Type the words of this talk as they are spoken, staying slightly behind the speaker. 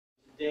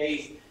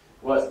today.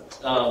 What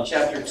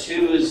Chapter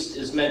 2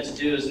 is meant to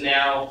do is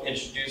now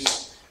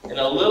introduce in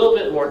a little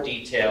bit more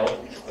detail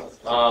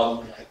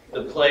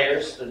the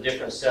players, the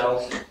different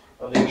cells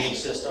of the immune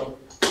system,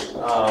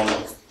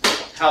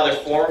 how they're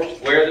formed,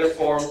 where they're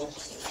formed,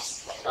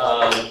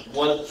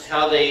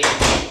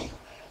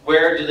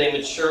 where do they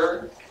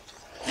mature.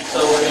 So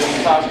we're going to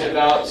be talking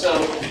about,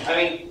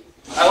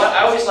 I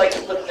always like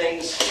to put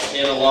things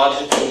in a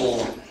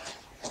logical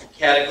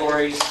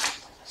categories.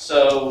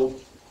 So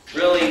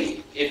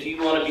really, if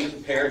you want to be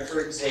prepared for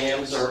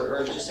exams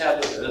or just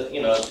have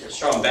a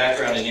strong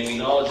background in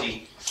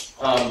immunology,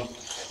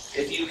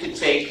 if you could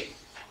take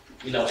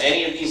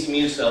any of these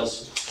immune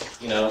cells,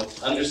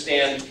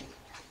 understand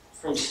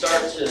from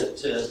start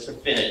to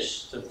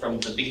finish, from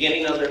the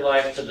beginning of their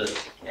life to the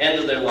end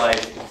of their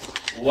life,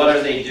 what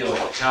are they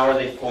doing? How are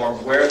they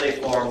formed? Where are they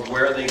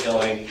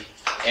going?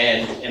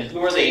 And who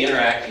are they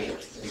interacting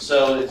with? And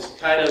so it's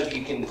kind of,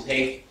 you can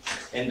take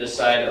and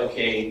decide,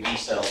 okay, B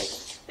cells.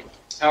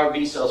 How are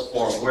B cells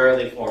formed? Where are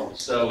they formed?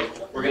 So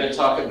we're going to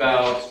talk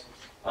about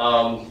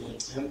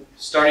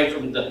starting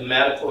from the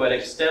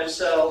hematopoietic stem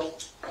cell.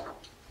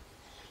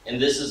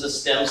 And this is a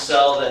stem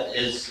cell that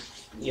is,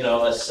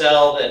 a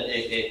cell that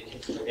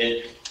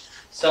it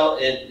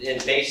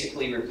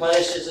basically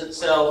replenishes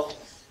itself.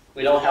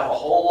 We don't have a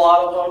whole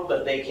lot of them,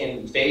 but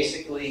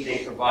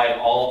they provide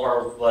all of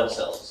our blood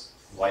cells.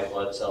 White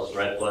blood cells,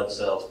 red blood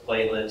cells,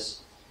 platelets,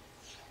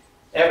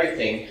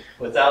 everything.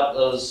 Without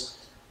those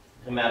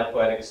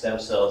hematopoietic stem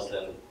cells,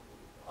 then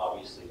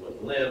obviously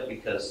wouldn't live,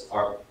 because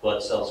our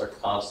blood cells are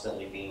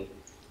constantly being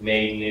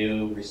made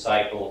new,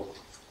 recycled,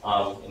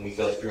 and we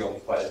go through them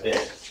quite a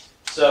bit.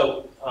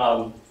 So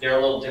they're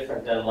a little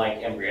different than like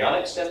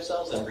embryonic stem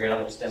cells.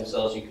 Embryonic stem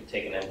cells, you could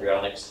take an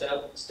embryonic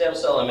stem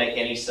cell and make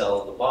any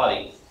cell of the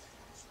body.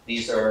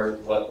 These are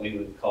what we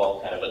would call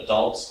kind of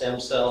adult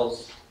stem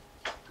cells,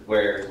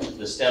 where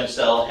the stem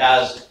cell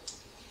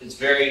it's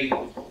very,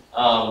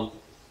 what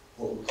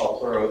we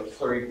call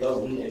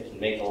pluripotent. It can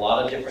make a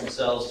lot of different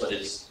cells, but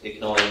it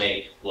can only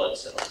make blood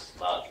cells,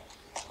 not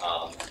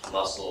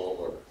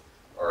muscle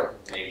or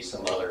maybe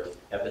some other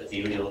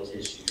epithelial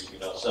tissues,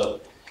 So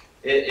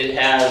it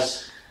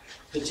has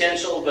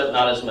potential, but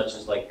not as much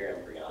as like your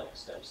embryonic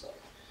stem cell.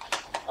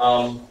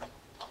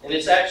 And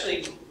it's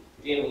actually,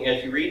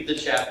 if you read the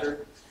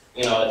chapter,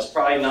 it's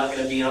probably not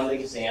going to be on the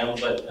exam,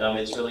 but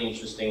it's really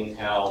interesting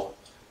how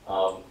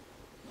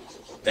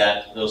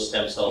those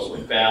stem cells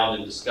were found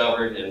and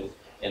discovered,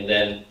 and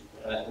then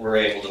we're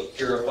able to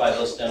purify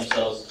those stem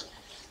cells.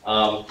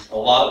 A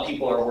lot of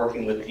people are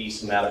working with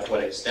these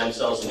hematopoietic stem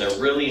cells, and they're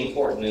really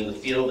important in the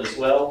field as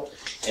well.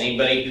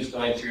 Anybody who's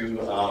going through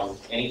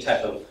any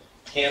type of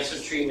cancer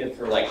treatment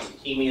for like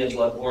leukemia,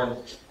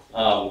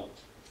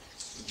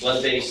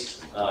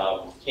 blood-based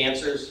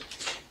cancers,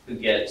 who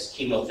gets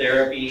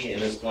chemotherapy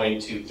and is going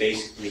to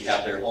basically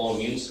have their whole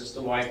immune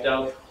system wiped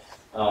out,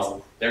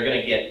 they're going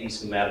to get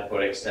these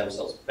hematopoietic stem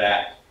cells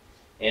back.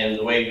 And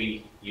the way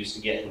we used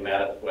to get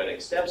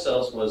hematopoietic stem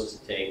cells was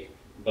to take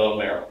bone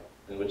marrow,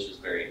 which is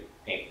a very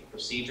painful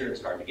procedure.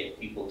 It's hard to get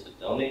people to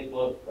donate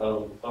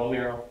bone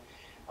marrow.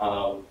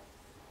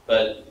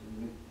 But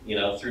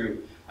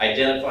through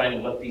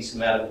identifying what these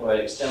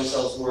hematopoietic stem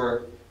cells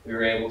were, we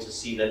were able to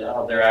see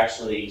that they're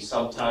actually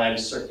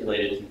sometimes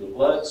circulated through the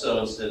blood. So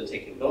instead of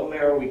taking bone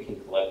marrow, we can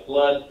collect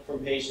blood from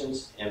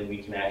patients, and we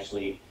can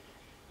actually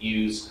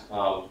use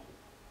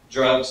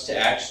drugs to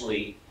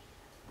actually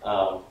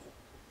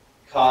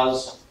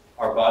cause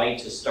our body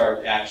to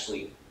start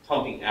actually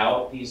pumping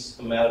out these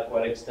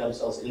hematopoietic stem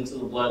cells into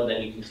the blood.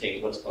 Then you can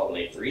take what's called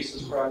an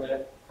apheresis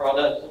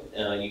product.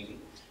 You can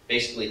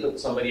basically hook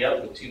somebody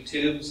up with 2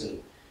 tubes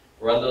and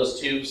run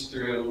those tubes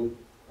through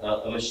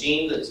a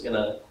machine that's going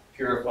to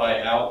purify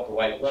out the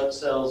white blood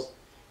cells,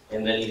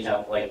 and then you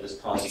have like this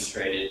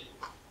concentrated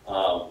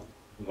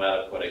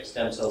hematopoietic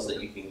stem cells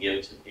that you can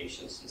give to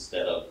patients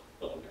instead of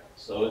bone marrow.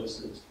 So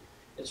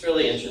it's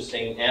really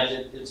interesting, and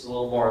it's a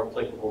little more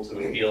applicable to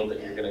a field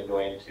that you're going to go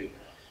into.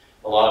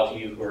 A lot of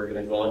you who are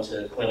going to go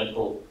into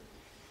clinical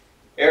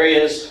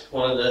areas,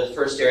 one of the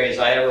first areas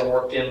I ever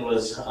worked in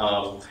was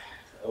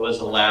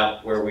a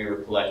lab where we were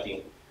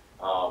collecting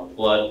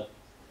blood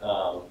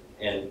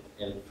and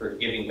for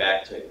giving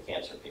back to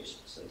cancer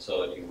patients. And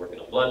so if you work in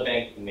a blood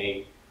bank, you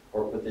may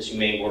work with this. You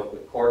may work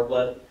with cord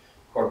blood.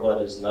 Cord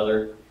blood is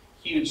another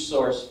huge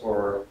source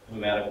for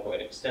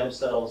hematopoietic stem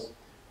cells.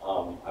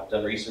 I've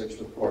done research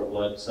with cord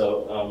blood,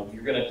 so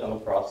you're going to come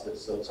across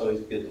this. So it's always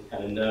good to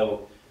kind of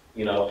know,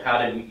 how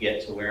did we get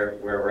to where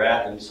we're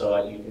at, and so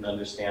you can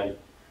understand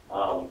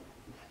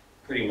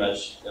pretty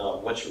much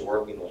what you're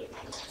working with.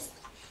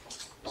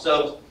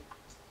 So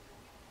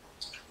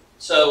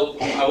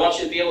I want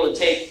you to be able to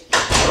take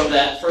from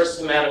that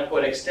first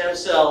hematopoietic stem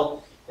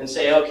cell and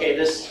say, okay,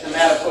 this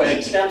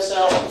hematopoietic stem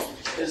cell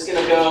is going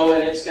to go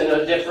and it's going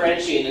to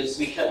differentiate. It's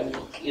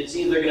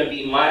either going to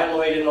be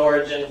myeloid in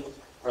origin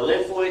or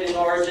lymphoid in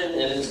origin,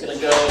 and it's going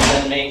to go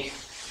and then make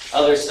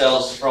other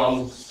cells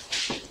from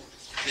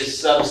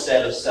this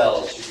subset of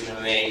cells. You're going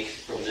to make,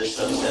 from this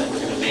subset, we're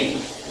going to make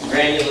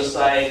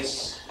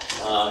granulocytes,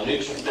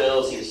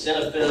 neutrophils,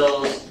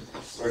 eosinophils.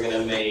 We're going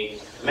to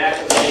make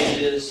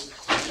macrophages.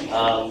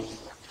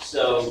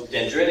 So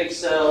dendritic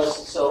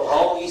cells. So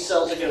all these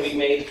cells are going to be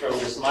made from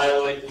this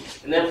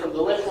myeloid. And then from the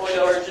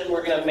lymphoid origin,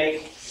 we're going to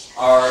make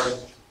our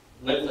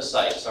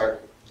lymphocytes, our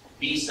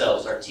B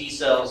cells, our T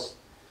cells,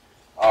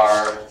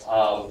 our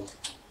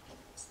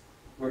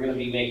we're going to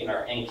be making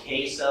our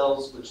NK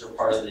cells, which are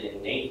part of the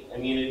innate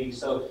immunity.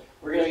 So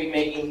we're going to be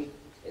making,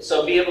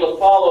 so be able to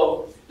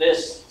follow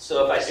this.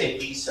 So if I say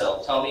B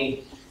cell, tell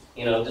me,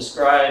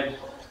 describe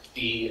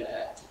the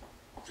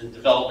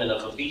development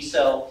of a B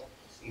cell.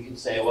 You can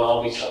say,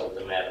 well, we start with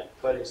a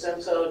hematopoietic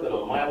stem cell, go to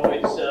a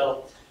myeloid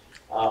cell,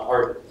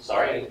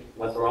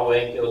 went the wrong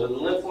way, go to the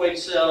lymphoid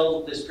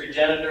cell, this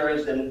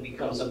progenitor then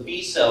becomes a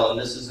B cell, and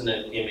this is an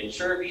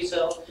immature B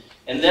cell.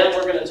 And then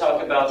we're going to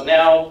talk about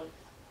now,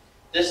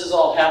 this is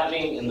all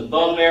happening in the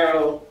bone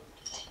marrow.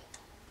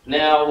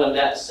 Now when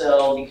that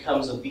cell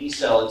becomes a B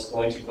cell, it's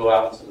going to go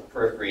out into the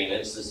periphery, and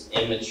it's this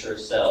immature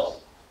cell.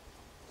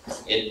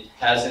 It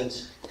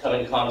hasn't come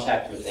in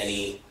contact with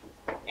any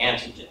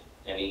antigen,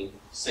 any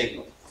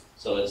signal.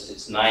 So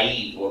it's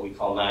naive, what we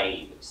call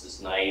naive. It's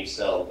this naive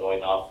cell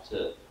going off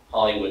to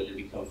Hollywood to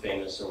become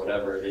famous or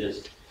whatever it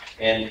is.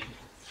 And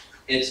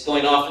it's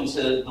going off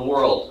into the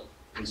world.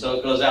 And so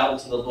it goes out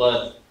into the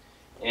blood,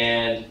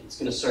 and it's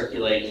going to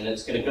circulate, and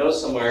it's going to go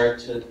somewhere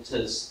to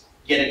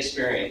get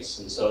experience.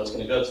 And so it's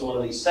going to go to one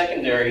of these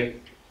secondary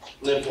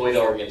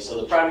lymphoid organs. So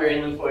the primary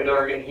lymphoid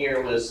organ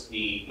here was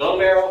the bone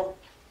marrow.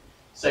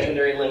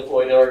 Secondary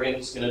lymphoid organ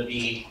is going to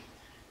be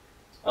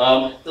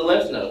the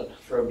lymph node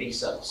for a B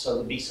cell. So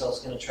the B cell is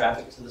going to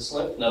traffic to this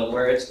lymph node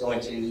where it's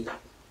going to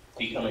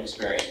become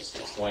experienced.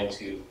 It's going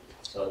to,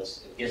 so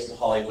it gets to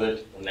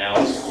Hollywood, and now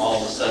it's all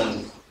of a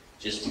sudden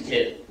just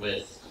hit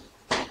with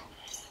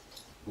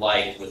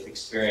life, with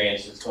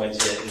experience. It's going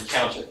to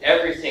encounter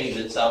everything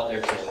that's out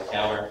there to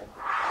encounter,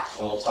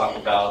 and we'll talk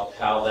about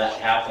how that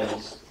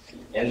happens.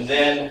 And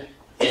then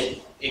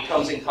it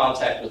comes in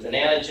contact with an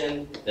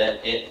antigen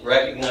that it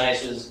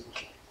recognizes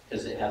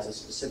because it has a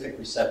specific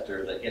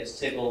receptor that gets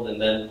tickled, and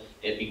then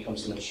it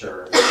becomes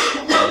mature.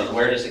 And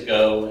where does it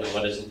go, and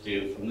what does it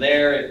do? From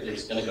there,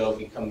 it's going to go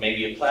become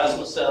maybe a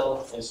plasma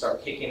cell and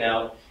start kicking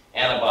out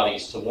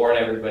antibodies to warn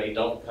everybody,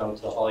 don't come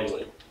to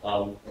Hollywood.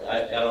 I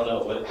don't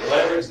know,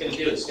 whatever it's going to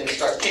do, it's going to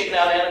start kicking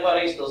out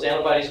antibodies. Those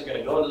antibodies are going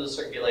to go into the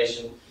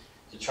circulation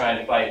to try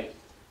and fight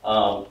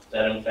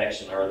that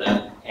infection or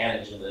that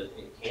antigen that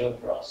it came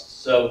across.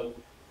 So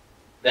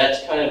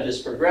that's kind of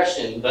this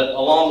progression, but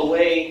along the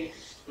way,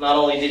 not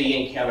only did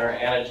he encounter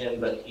antigen,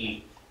 but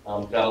he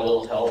got a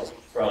little help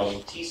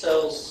from T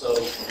cells, so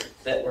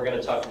that we're going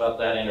to talk about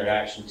that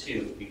interaction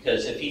too.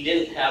 Because if he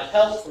didn't have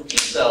help from T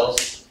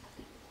cells,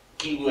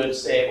 he would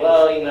say,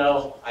 well,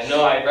 I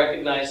know I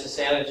recognize this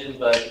antigen,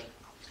 but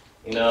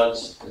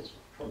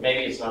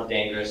maybe it's not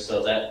dangerous,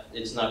 so that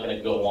it's not going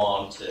to go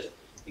on to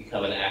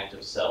become an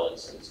active cell.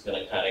 It's going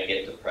to kind of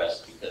get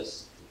depressed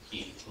because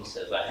he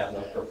says, I have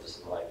no purpose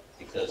in life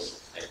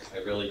because I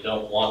really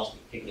don't want to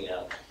be picking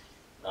out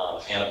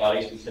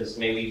antibodies because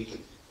maybe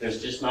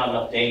there's just not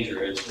enough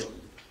danger.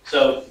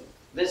 So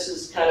this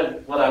is kind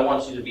of what I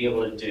want you to be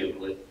able to do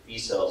with B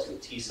cells,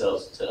 with T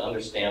cells, to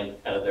understand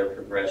kind of their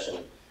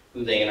progression,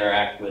 who they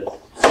interact with,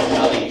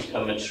 how they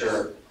become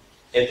mature.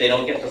 If they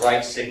don't get the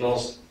right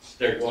signals,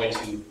 they're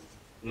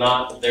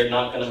not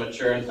going to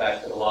mature. In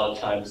fact, a lot of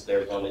times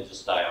they're going to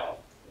just die off.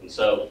 And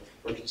so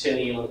we're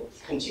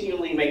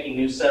continually making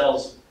new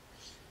cells.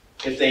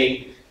 If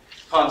they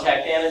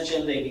contact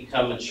antigen, they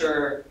become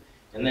mature.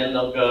 And then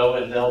they'll go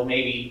and they'll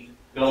maybe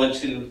go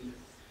into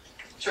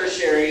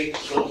tertiary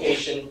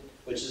location,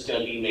 which is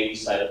going to be maybe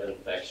site of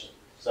infection.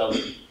 So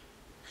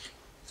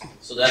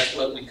that's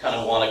what we kind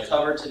of want to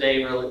cover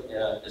today, really,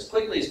 as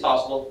quickly as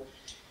possible.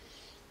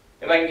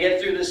 If I can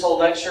get through this whole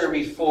lecture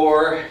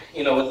before,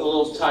 with a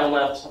little time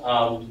left,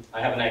 I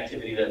have an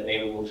activity that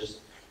maybe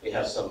we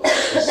have some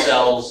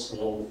cells,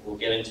 and we'll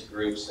get into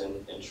groups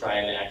and try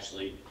and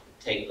actually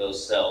take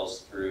those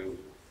cells through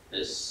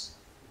this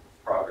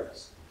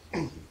progress.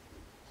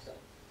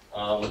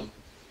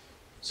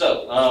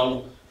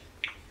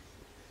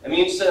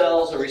 Immune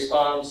cells or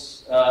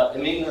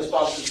immune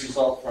responses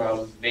result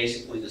from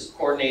basically this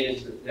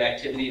coordinated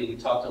activity that we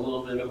talked a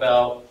little bit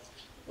about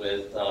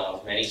with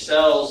many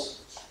cells.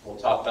 We'll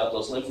talk about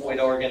those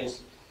lymphoid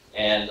organs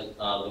and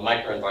the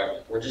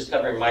microenvironment. We're just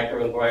covering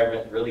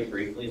microenvironment really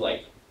briefly,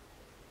 like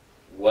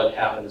what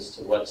happens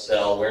to what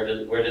cell, where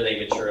do they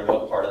mature, and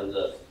what part of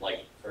the,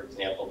 like for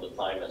example, the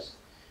thymus.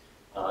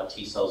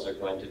 T cells are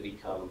going to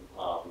become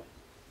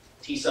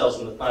T cells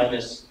in the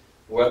thymus.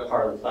 What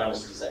part of the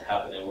thymus does that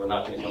happen? And we're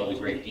not going to go into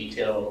great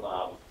detail.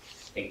 I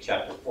think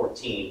chapter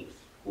 14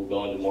 will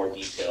go into more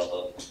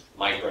detail of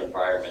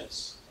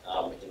microenvironments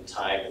in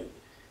time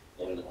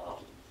and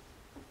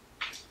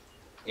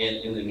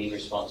in the immune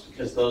response,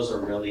 because those are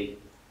really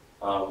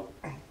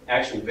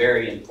actually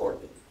very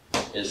important,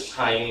 is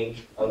timing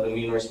of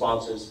immune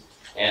responses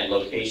and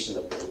location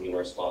of the immune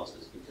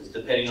responses, because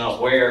depending on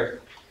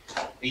where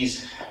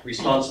these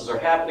responses are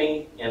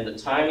happening and the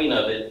timing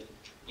of it,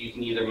 you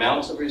can either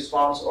mount a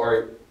response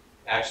or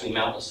actually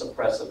mount a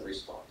suppressive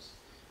response.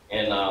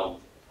 And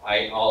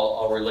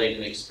I'll relate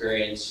an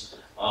experience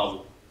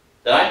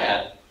that I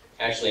had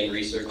actually in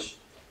research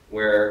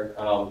where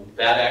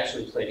that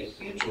actually played a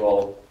huge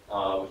role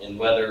in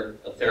whether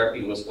a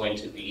therapy was going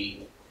to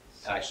be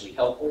actually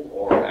helpful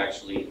or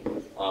actually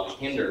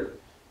hinder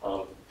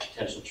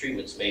potential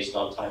treatments based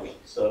on timing.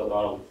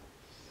 So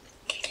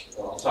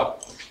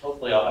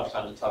hopefully I'll have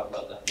time to talk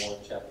about that more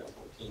in chapter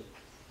 14.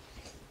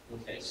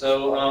 Okay,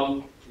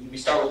 so we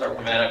start with our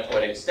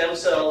hematopoietic stem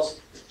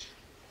cells.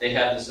 They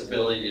have this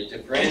ability to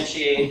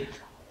differentiate.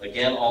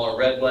 Again, all our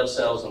red blood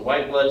cells and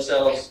white blood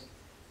cells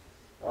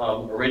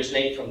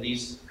originate from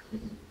these,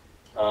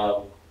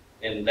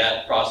 and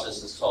that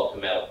process is called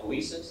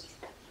hematopoiesis.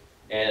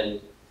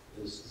 And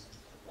this is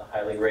a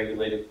highly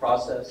regulated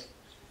process.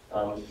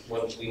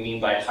 What we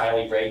mean by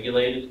highly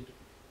regulated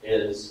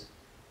is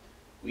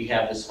we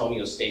have this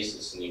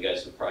homeostasis, and you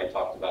guys have probably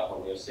talked about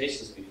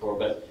homeostasis before,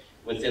 but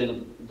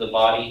within the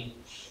body,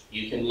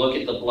 you can look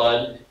at the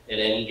blood at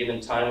any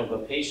given time of a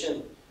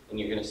patient, and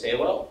you're going to say,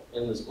 well,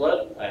 in this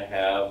blood, I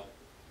have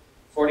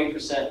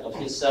 40% of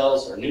his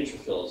cells are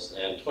neutrophils,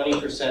 and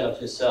 20% of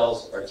his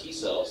cells are T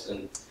cells.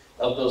 And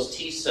of those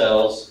T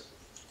cells,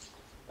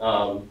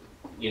 about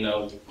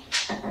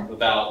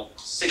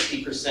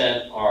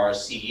 60% are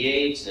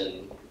CD8s,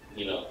 and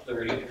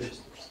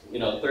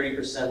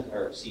 30%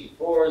 are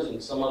CD4s,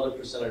 and some other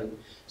percent are.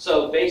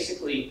 So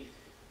basically,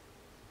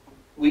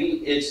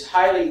 it's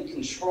highly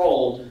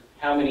controlled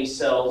how many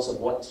cells of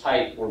what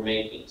type we're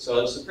making. So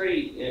it's a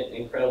pretty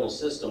incredible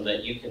system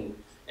that you can,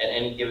 at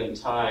any given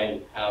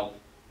time,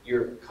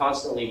 you're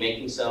constantly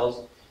making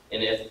cells,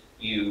 and if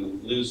you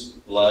lose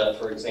blood,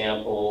 for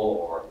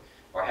example,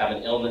 or have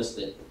an illness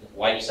that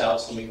wipes out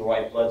some of your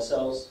white blood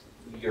cells,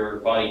 your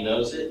body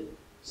knows it.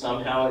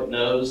 Somehow it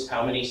knows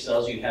how many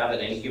cells you have at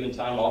any given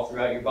time all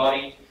throughout your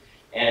body,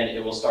 and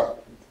it will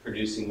start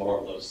producing more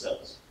of those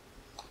cells.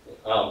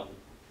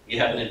 You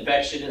have an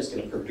infection, it's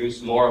going to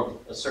produce more of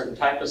a certain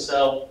type of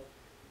cell,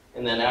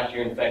 and then after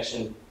your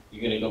infection,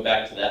 you're going to go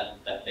back to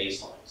that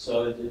baseline.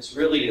 So it's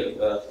really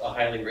a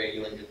highly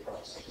regulated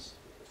process.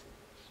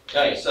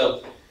 Okay,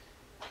 so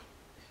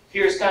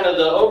here's kind of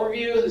the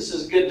overview. This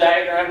is a good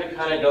diagram to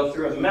kind of go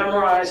through and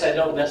memorize. I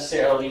don't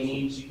necessarily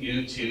need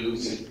you to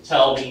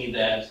tell me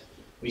that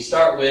we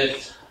start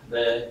with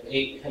the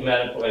 8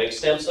 hematopoietic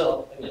stem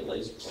cell. I get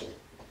laser pointer.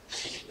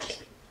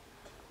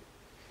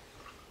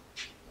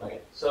 Okay,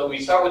 so we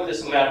start with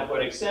this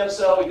hematopoietic stem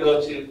cell. We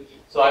go to,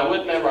 so I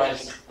would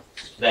memorize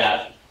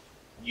that.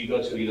 You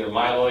go to either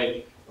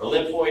myeloid or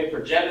lymphoid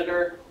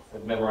progenitor.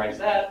 I'd memorize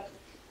that.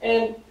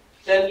 And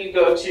then you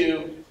go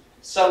to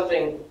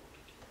something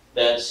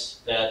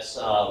that's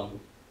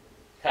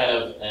kind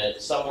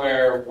of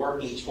somewhere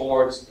working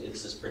towards,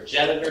 it's this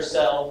progenitor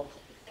cell,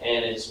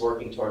 and it's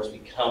working towards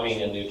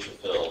becoming a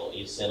neutrophil,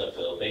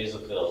 eosinophil,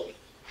 basophil,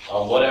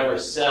 whatever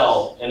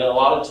cell. And a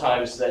lot of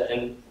times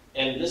and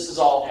this is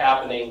all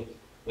happening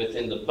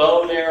within the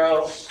bone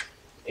marrow,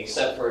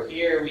 except for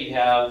here we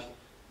have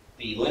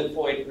the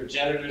lymphoid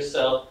progenitor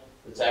cell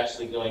that's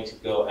actually going to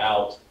go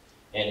out,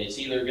 and it's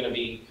either going to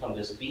become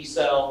this B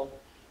cell,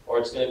 or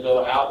it's going to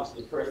go out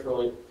into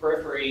the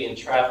periphery and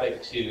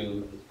traffic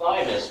to the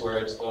thymus, where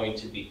it's going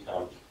to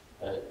become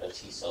a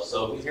T cell.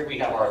 So here we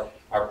have our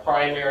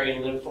primary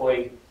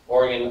lymphoid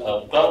organ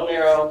of bone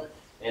marrow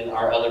and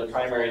our other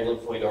primary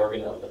lymphoid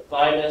organ of the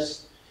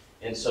thymus.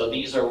 And so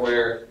these are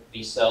where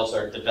these cells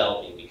are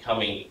developing,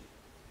 becoming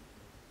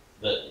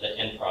the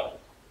end product.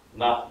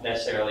 Not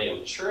necessarily a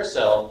mature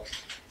cell,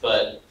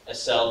 but a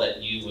cell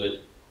that you would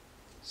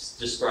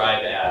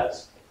describe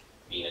as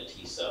being a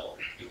T cell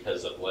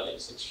because of what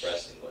it's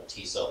expressing, what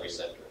T cell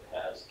receptor it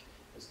has.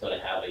 It's going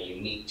to have a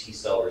unique T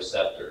cell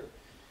receptor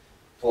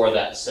for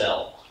that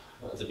cell.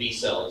 The B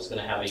cell is going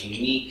to have a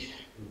unique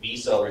B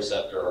cell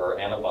receptor or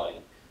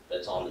antibody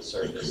that's on the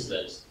surface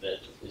that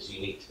is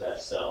unique to that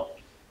cell.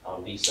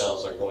 These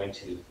cells are going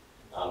to,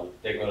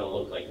 they're going to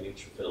look like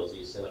neutrophils,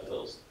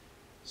 eosinophils.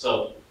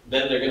 So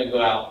then they're going to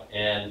go out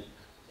and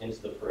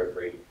into the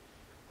periphery,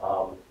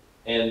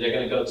 and they're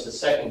going to go to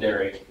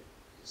secondary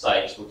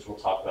sites, which we'll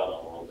talk about in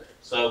a little bit.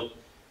 So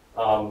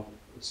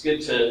it's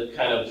good to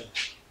kind of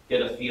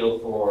get a feel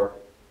for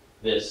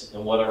this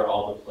and what are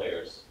all the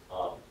players.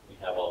 We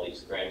have all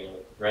these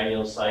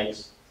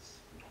granulocytes.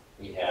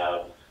 We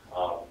have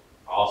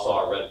also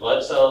our red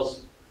blood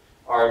cells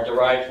are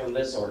derived from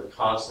this, and we're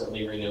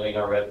constantly renewing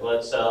our red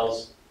blood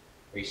cells.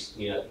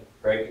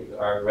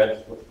 Our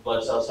red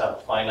blood cells have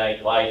a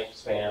finite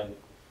lifespan,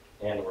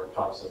 and we're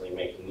constantly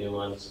making new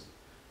ones.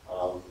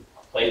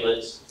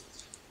 Platelets,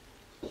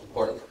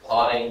 important for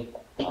clotting,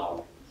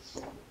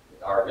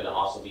 are going to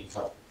also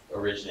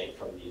originate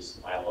from these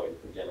myeloid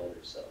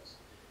progenitor cells.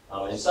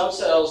 And some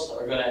cells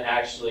are going to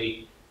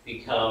actually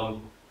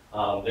become,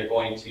 they're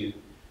going to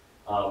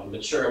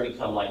mature and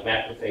become like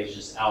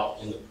macrophages out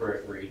in the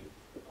periphery.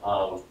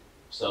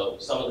 So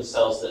some of the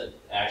cells that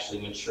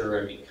actually mature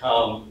and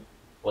become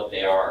what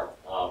they are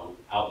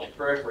out in the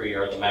periphery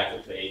are the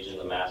macrophage, and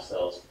the mast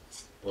cells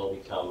will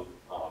become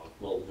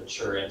will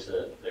mature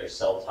into their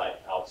cell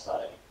type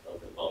outside of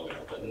the bone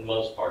marrow. But in the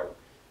most part,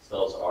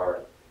 cells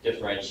are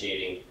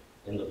differentiating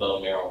in the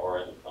bone marrow or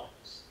in the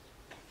thymus.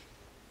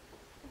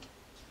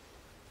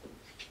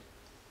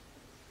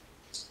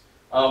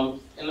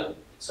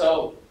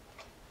 So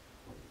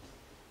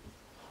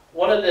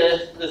one of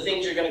the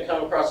things you're going to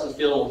come across in the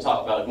field, and we'll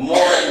talk about it more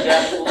in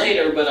depth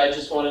later, but I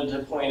just wanted to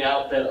point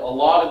out that a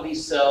lot of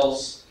these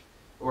cells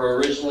were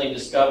originally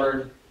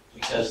discovered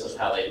because of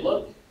how they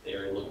look. They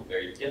look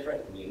very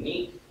different and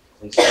unique.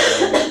 And so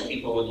when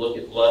people would look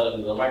at blood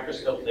under the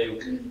microscope, they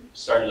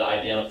started to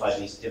identify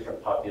these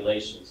different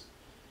populations.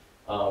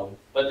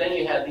 But then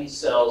you had these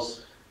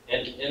cells,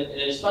 and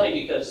it's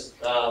funny because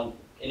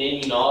in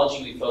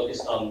immunology we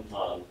focused on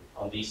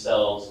these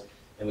cells,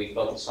 and we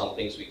focused on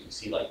things we could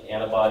see like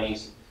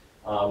antibodies,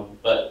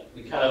 but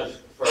we kind of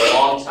for a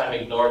long time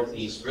ignored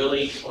these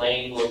really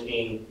plain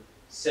looking,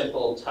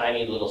 simple,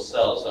 tiny little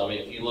cells. I mean,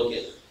 if you look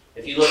at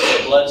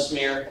a blood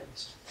smear,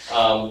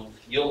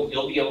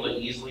 you'll be able to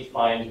easily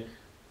find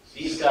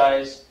these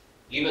guys,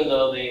 even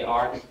though they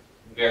aren't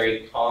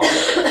very common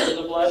in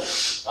the blood.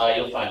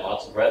 You'll find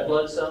lots of red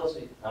blood cells,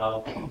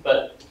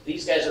 but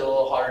these guys are a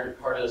little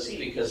harder to see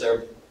because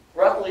they're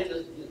roughly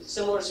the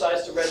similar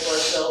size to red blood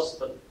cells,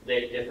 but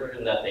they differ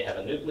in that they have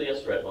a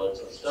nucleus. Red blood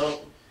cells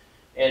don't,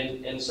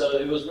 and so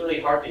it was really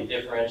hard to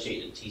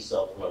differentiate a T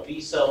cell from a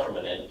B cell from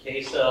an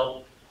NK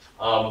cell,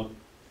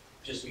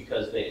 just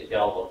because they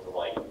all looked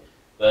alike.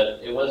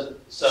 But it wasn't,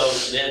 so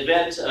the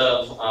advent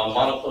of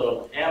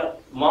monoclonal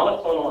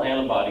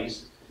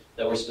antibodies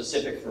that were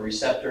specific for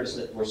receptors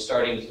that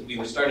we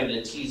were starting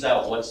to tease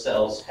out what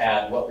cells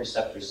had, what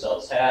receptor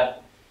cells had,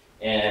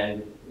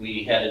 and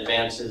we had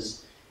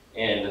advances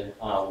in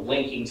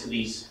linking to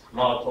these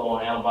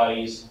monoclonal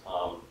antibodies,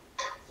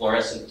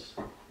 fluorescent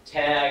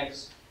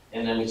tags,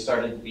 and then we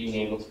started being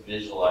able to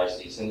visualize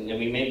these. And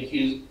we made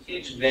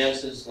huge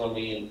advances when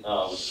we,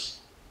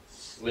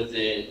 with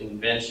the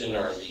invention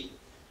or the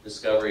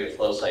discovery of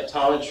flow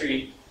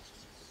cytometry.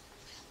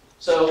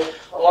 So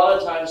a lot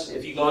of times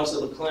if you go into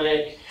the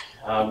clinic,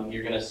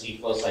 you're going to see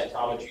flow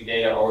cytometry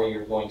data, or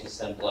you're going to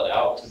send blood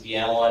out to be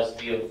analyzed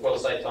via flow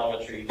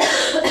cytometry.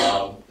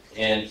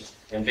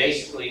 And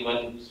basically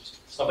when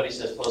somebody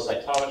says flow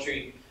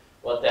cytometry,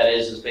 what that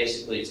is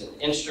basically it's an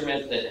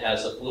instrument that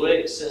has a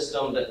fluidic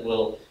system that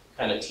will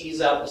kind of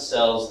tease out the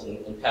cells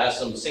and pass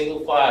them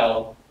single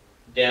file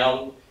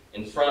down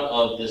in front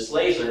of this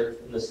laser,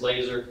 and this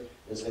laser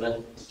is going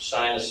to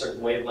shine a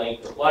certain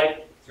wavelength of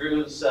light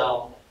through the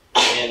cell,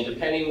 and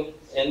depending,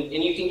 and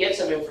you can get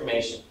some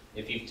information.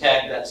 If you've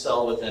tagged that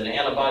cell with an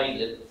antibody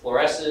that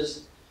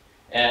fluoresces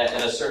at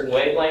a certain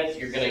wavelength,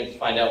 you're going to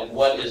find out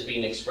what is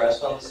being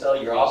expressed on the cell.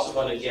 You're also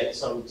going to get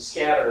some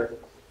scatter.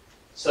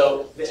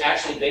 So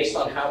actually based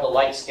on how the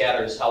light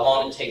scatters, how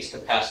long it takes to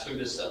pass through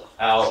the cell,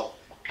 how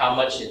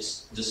much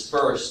it's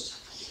dispersed,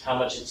 how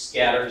much it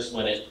scatters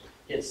when it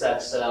hits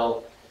that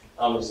cell,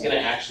 it's going to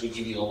actually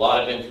give you a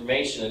lot of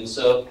information. And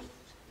so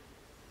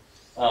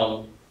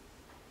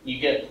you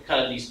get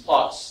kind of these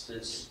plots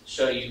that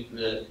show you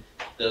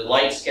the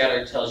light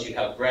scatter tells you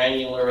how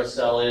granular a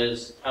cell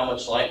is, how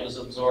much light was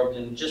absorbed,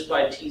 and just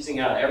by teasing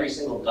out every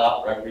single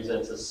dot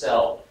represents a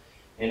cell,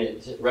 and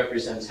it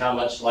represents how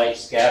much light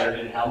scattered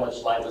and how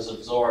much light was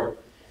absorbed,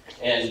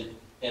 and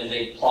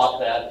they plot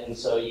that. And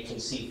so you can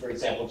see, for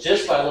example,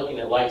 just by looking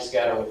at light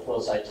scatter with flow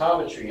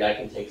cytometry, I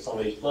can take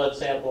somebody's blood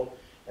sample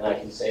and I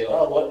can say,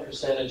 oh, what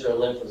percentage are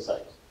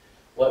lymphocytes?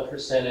 What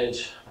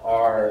percentage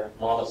are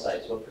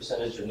monocytes? What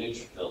percentage are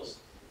neutrophils,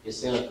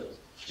 eosinophils?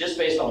 Just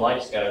based on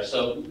light scatter.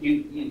 So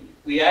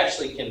we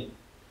actually can,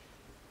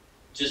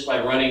 just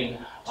by running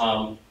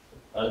a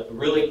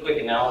really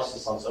quick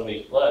analysis on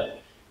somebody's blood,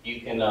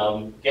 you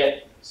can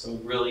get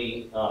some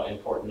really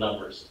important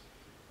numbers.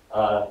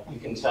 You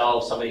can tell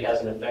if somebody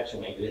has an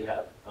infection, maybe they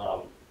have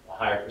a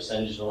higher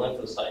percentage of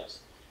lymphocytes.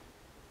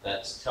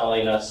 That's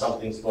telling us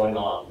something's going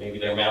on. Maybe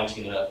they're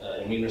mounting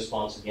an immune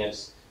response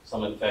against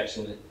some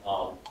infection,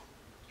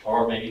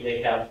 or maybe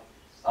they have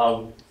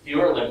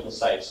fewer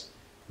lymphocytes.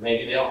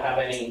 Maybe they don't have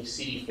any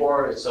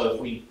CD4, so if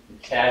we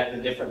tag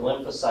the different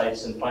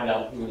lymphocytes and find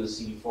out who are the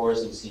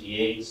CD4s and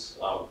CD8s,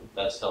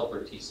 that's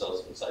helper T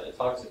cells and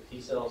cytotoxic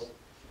T cells.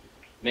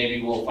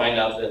 Maybe we'll find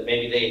out that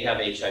maybe they have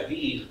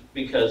HIV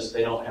because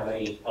they don't have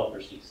any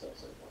helper T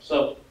cells anymore.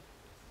 So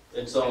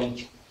it's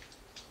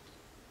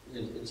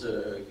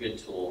a good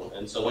tool.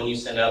 And so when you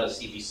send out a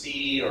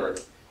CBC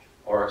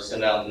or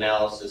send out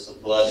analysis of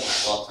blood,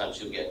 a lot of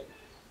times you'll get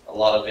a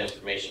lot of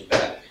information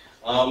back.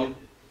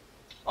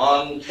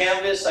 On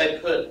Canvas, I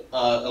put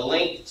a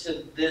link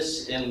to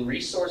this in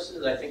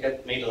resources. I think I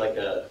made like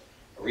a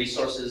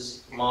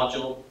resources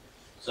module.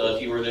 So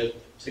if you were to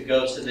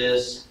go to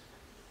this,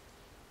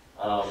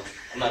 I'm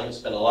not going to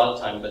spend a lot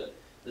of time, but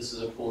this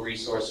is a cool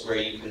resource where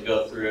you can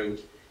go through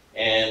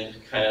and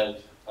kind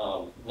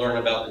of learn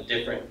about the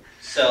different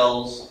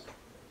cells.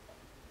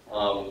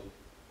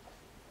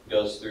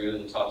 Goes through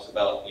and talks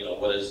about, you know,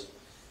 what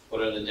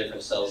are the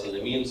different cells of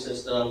the immune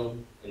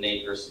system,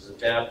 innate versus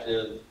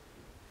adaptive,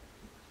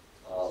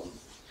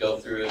 go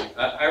through it.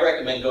 I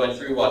recommend going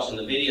through, watching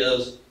the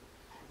videos,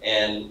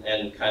 and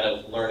kind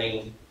of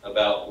learning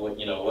about what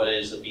what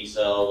is a B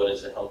cell, what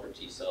is a helper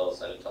T cell,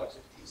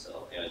 cytotoxic T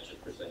cell, antigen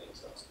presenting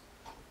cells.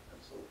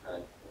 And so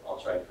I'll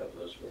try and cover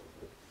those real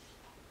quick.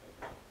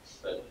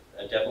 But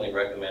I definitely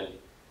recommend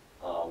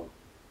going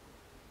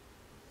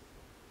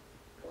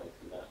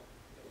through that.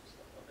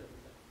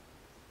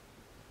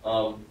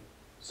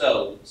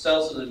 So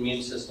cells of the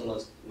immune system,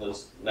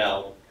 let's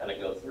now kind of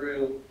go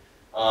through.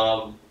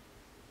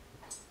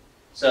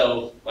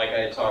 So, like I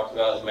had talked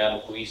about,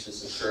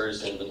 hematopoiesis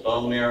occurs in the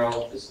bone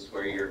marrow. This is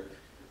where your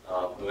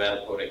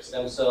hematopoietic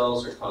stem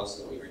cells are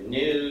constantly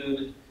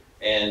renewed,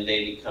 and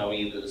they become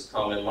either this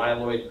common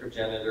myeloid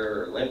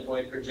progenitor or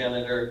lymphoid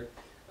progenitor.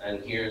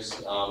 And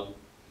here's a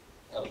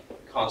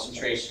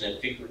concentration and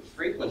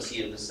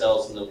frequency of the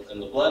cells in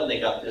the blood. And they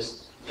got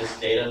this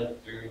data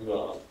through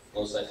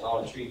flow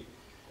cytometry.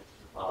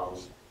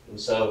 And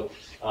so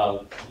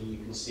you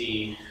can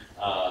see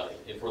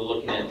if we're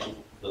looking at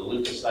the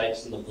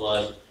leukocytes in the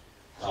blood,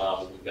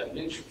 we've got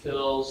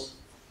neutrophils.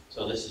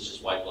 So this is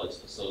just white blood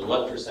cells. So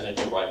what percentage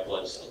are white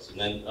blood cells? And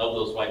then of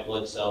those white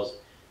blood cells,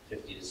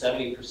 50 to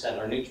 70%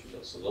 are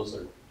neutrophils. So those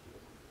are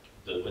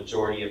the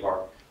majority of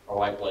our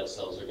white blood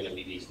cells are going to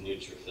be these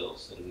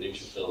neutrophils. And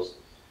neutrophils,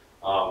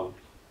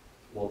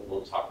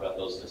 we'll talk about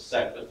those in a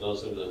sec, but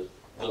those are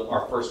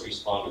our first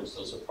responders.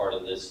 Those are part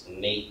of this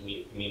innate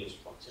immune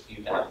response.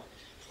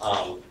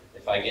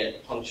 If I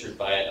get punctured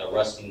by a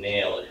rusty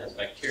nail, it has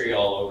bacteria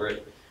all over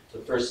it. The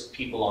first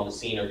people on the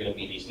scene are going to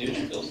be these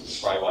neutrophils. That's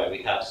probably why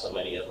we have so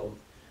many of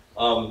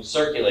them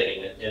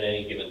circulating at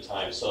any given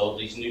time. So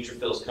these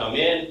neutrophils come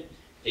in,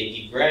 they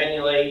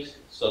degranulate.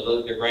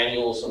 So the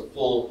granules are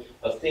full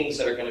of things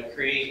that are going to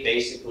create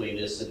basically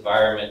this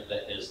environment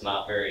that is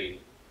not very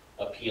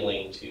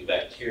appealing to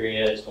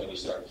bacteria. It's going to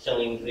start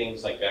killing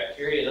things like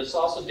bacteria. It's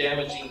also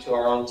damaging to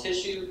our own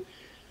tissue.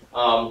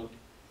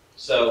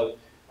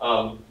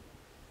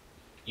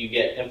 You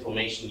get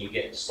inflammation, you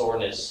get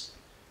soreness,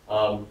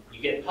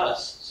 you get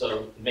pus. So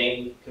the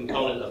main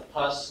component of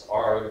pus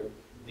are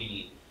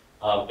the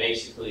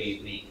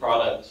basically the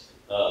product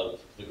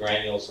of the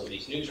granules of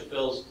these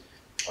neutrophils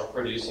are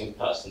producing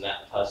pus, and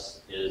that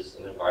pus is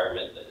an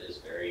environment that is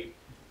very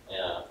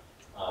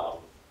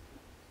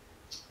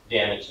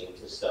damaging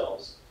to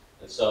cells.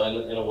 And so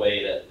in a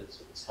way that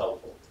it's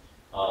helpful.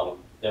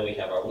 Then we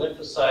have our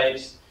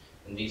lymphocytes,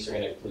 and these are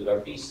going to include our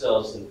B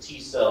cells and T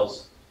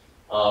cells.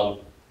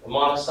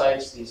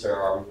 Monocytes, these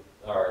are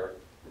our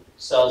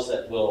cells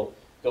that will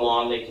go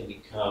on. They can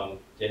become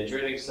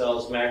dendritic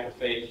cells,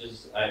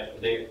 macrophages.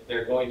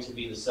 They're going to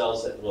be the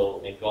cells that will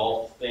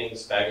engulf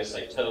things,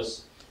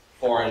 phagocytose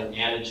foreign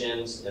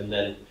antigens, and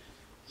then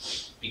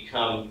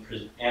become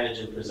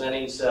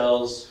antigen-presenting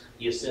cells,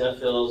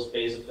 eosinophils,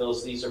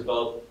 basophils. These are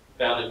both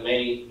found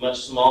in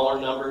much smaller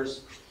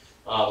numbers,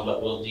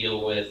 but we'll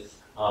deal with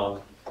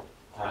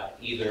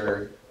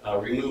either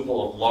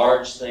removal of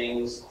large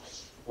things,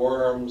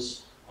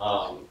 worms.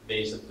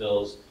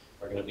 Basophils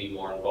are going to be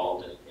more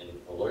involved in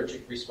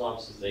allergic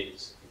responses. They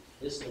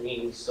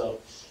histamine. So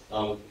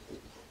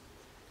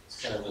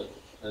it's kind of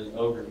an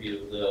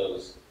overview of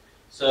those.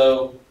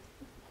 So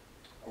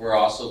we're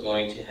also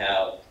going to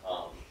have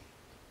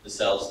the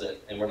cells that,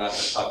 and we're not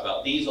going to talk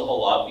about these a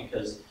whole lot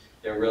because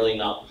they're really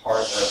not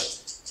part of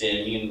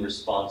the immune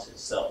response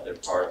itself. They're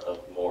part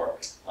of more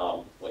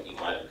what you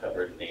might have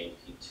covered in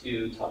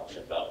AMP2, talking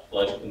about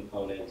blood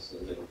components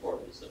and the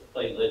importance of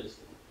platelets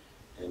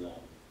and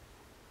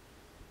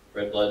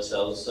red blood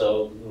cells.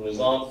 So we'll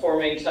move on. 4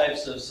 main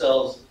types of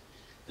cells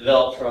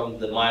develop from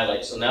the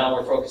myeloid. So now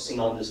we're focusing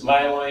on this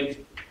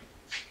myeloid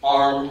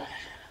arm.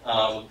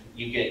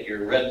 You get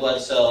your red blood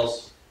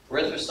cells,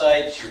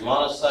 erythrocytes, your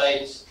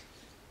monocytes,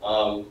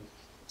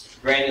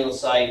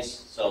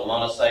 granulocytes. So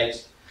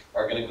monocytes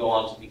are going to go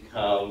on to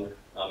become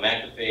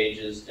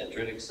macrophages,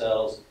 dendritic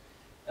cells.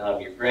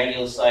 Your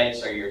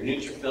granulocytes are your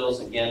neutrophils.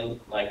 Again,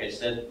 like I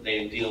said,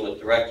 they deal with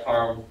direct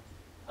harm.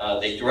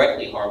 They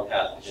directly harm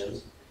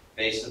pathogens.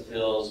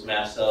 Basophils,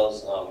 mast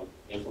cells,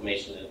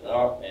 inflammation and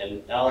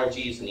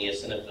allergies, and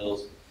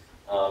eosinophils,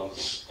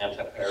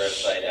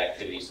 antiparasite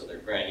activity. So their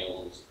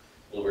granules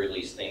will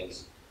release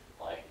things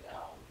like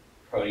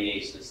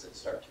proteases that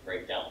start to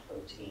break down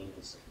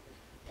proteins.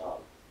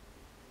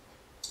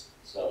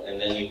 And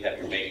then you have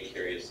your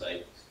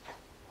megakaryocytes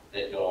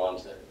that go on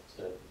to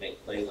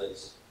make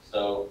platelets.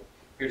 So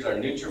here's our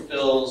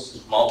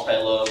neutrophils,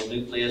 multi-lobe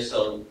nucleus.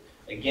 So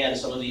again,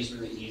 some of these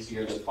are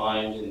easier to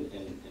find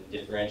and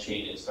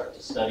differentiate and start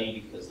to study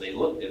because they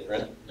look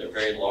different. They're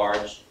very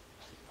large.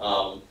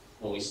 When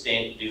we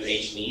do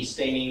H&E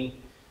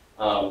staining,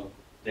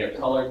 they're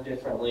colored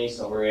differently,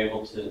 so we're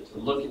able to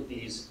look at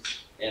these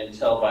and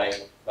tell by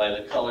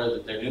the color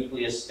that they're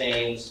nucleus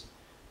stains,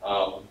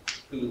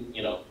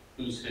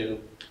 who's who.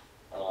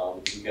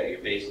 You've got your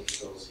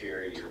basophils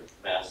here, your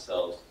mast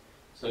cells.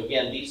 So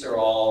again, these are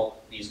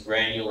all these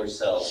granular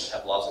cells that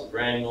have lots of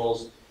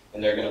granules,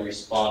 and they're going to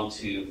respond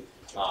to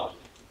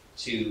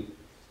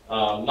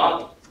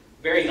not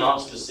very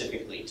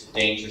non-specifically to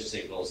danger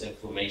signals,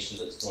 inflammation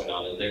that's going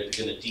on, and they're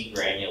going to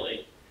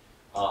degranulate.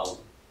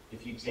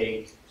 If you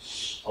take,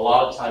 a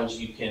lot of times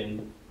you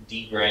can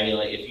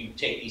degranulate, if you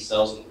take these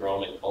cells and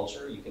grow them in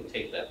culture, you can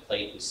take that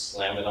plate and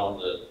slam it on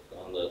the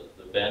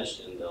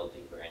bench and they'll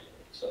degranulate.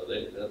 So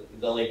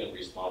they'll even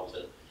respond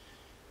to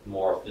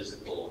more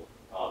physical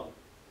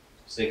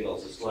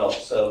signals as well.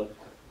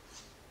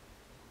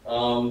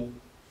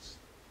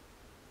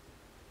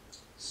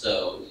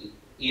 So,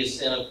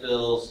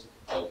 eosinophils,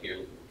 here,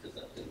 because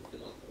that didn't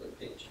fit on the web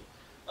page.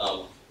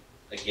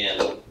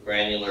 Again,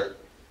 granular,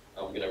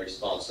 I'm going to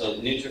respond. So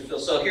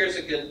neutrophils, so here's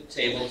a good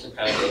table to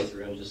kind of go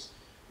through and just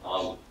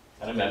kind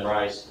of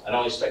memorize. I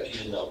don't expect you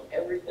to know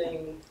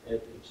everything.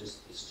 It's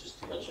just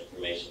too much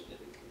information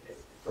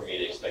for me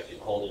to expect you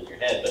to hold in your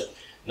head. But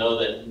know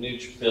that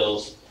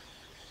neutrophils,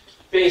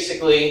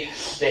 basically,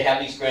 they have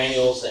these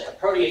granules that have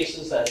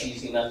proteases. That's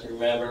easy enough to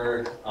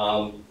remember.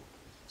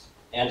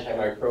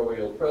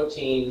 Antimicrobial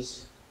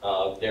proteins.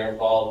 They're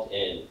involved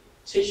in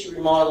tissue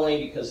remodeling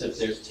because if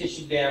there's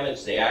tissue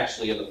damage, they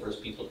actually are the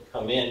first people to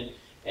come in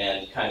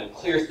and kind of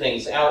clear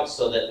things out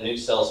so that new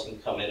cells can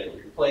come in and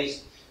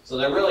replace. So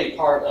they're really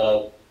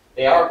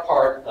they are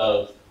part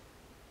of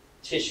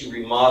tissue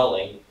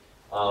remodeling.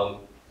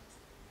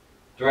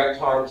 Direct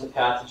harm to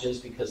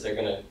pathogens because they're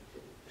gonna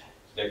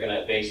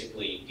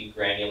basically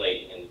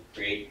degranulate and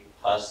create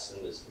pus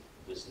in this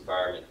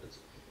environment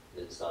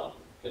that's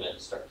gonna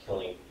start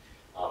killing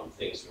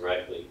things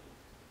directly.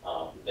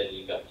 Then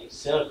you've got the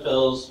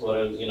eosinophils. What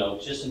are,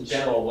 just in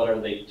general, what are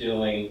they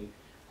doing?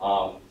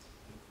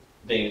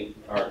 They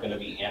are going to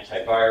be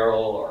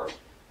antiviral, or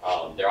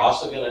they're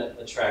also going to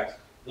attract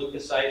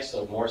leukocytes,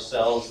 so more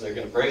cells. They're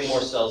going to bring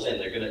more cells in.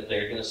 They're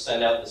going to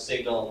send out the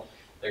signal.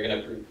 They're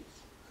going to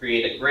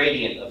create a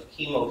gradient of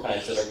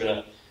chemokines that are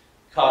going to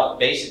cause.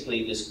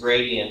 Basically, this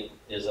gradient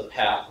is a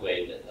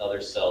pathway that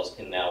other cells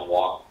can now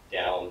walk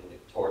down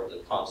toward the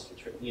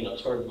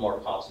toward the more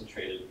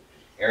concentrated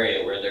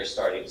area where they're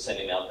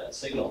sending out that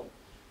signal.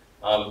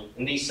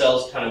 And these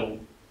cells kind of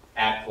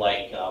act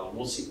like,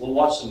 we'll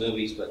watch the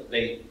movies, but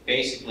they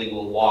basically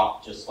will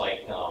walk just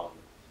like, what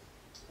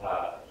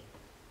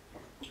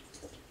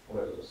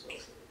are those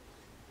cells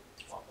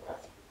that walk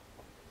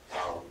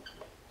around?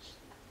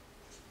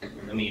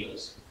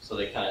 Amoebas. So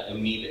they kind of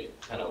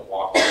kind of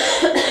walk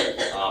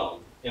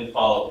and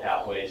follow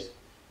pathways.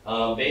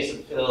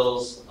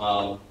 Basophils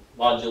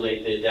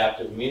modulate the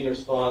adaptive immune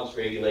response,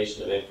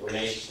 regulation of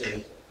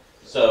inflammation.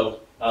 So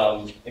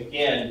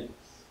again,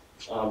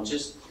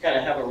 just kind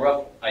of have a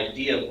rough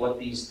idea of what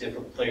these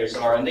different players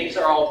are, and these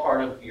are all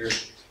part of your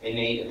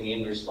innate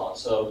immune response.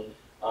 So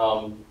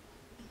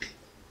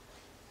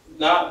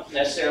not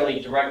necessarily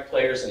direct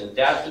players in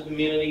adaptive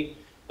immunity,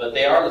 but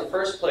they are the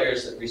first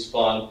players that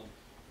respond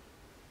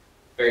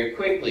very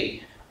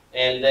quickly,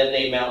 and then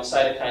they mount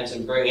cytokines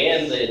and bring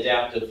in the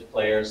adaptive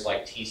players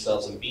like T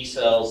cells and B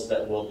cells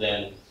that will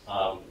then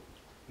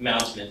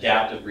mount an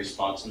adaptive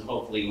response and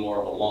hopefully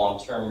more of a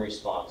long-term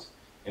response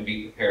and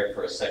be prepared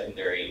for a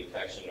secondary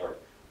infection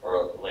or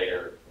a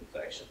later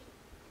infection.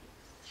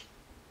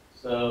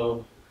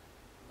 So,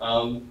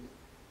 I'm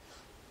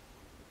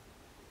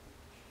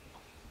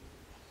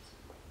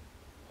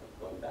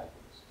going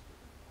backwards.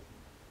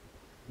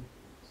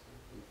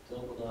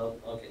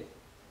 Okay.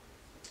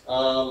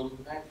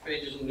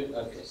 Macrophages and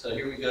okay, so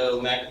here we go.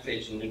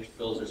 Macrophages and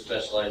neutrophils are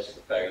specialized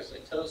for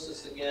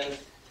phagocytosis again.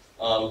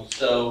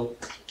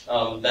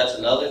 That's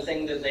another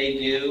thing that they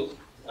do.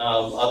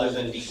 Other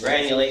than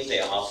degranulate, they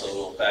also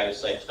will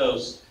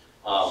phagocytose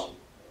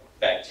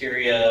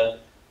bacteria,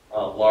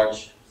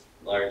 large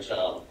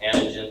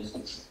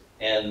antigens,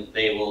 and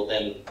they will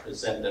then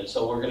present them.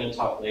 So we're going to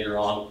talk later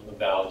on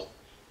about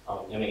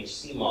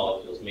MHC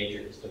molecules, major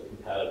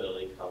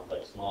histocompatibility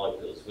complex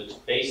molecules, which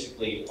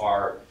basically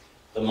are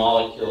the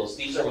molecules.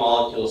 These are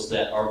molecules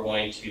that are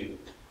going to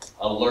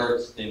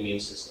alert the immune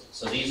system.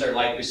 So these are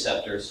like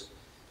receptors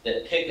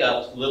that pick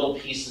up little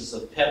pieces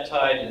of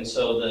peptide, and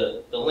so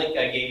the link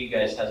I gave you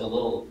guys has a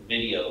little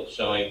video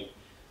showing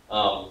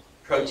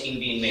protein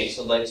being made.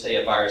 So let's say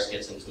a virus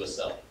gets into a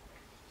cell,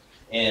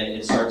 and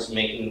it starts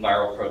making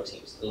viral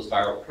proteins. Those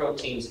viral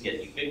proteins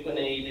get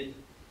ubiquitinated,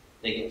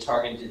 they get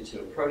targeted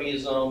to a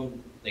proteasome,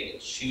 they get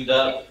chewed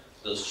up.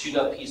 Those chewed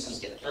up pieces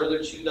get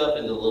further chewed up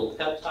into little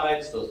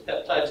peptides. Those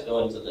peptides go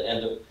into the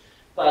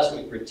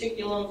endoplasmic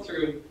reticulum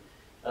through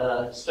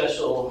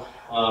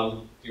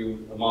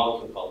through a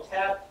molecule called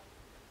TAP.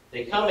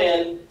 They come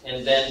in,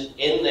 and then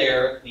in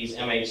there, these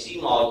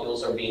MHC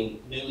molecules are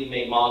newly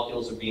made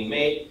molecules are being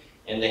made,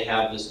 and they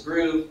have this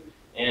groove,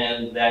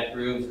 and that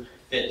groove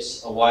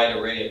fits a wide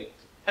array of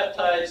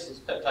peptides. Those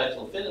peptides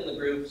will fit in the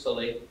groove, so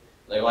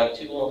they're like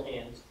two little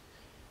hands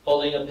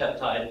holding a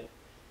peptide,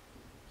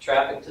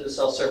 trap it to the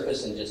cell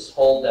surface, and just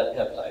hold that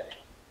peptide.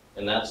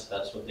 And that's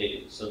what they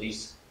do. So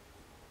these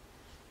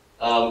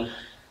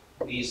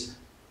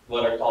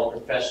what are called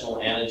professional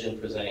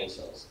antigen-presenting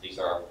cells. These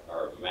are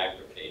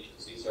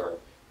macrophages. These are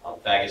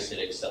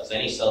phagocytic cells.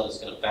 Any cell that's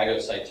going to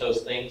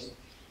phagocytose things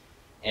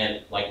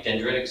And like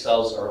dendritic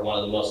cells are one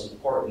of the most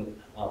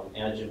important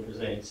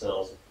antigen-presenting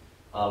cells.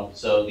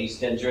 So these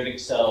dendritic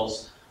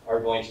cells are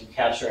going to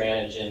capture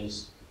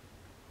antigens,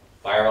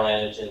 viral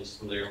antigens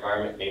from their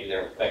environment. Maybe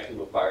they're infected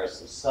with virus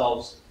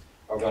themselves,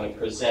 are going to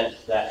present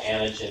that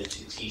antigen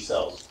to T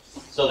cells.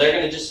 So they're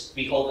going to just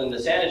be holding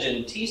this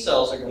antigen. T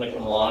cells are going to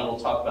come along. We'll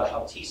talk about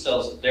how T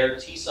cells, their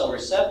T cell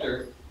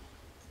receptor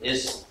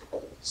is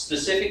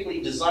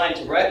specifically designed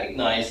to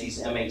recognize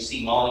these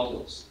MHC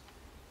molecules.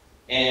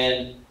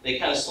 And they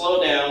kind of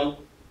slow down,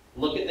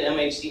 look at the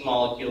MHC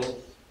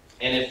molecule,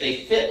 and if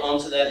they fit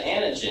onto that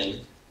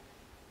antigen,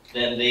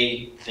 then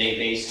they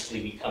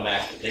basically become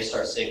active. They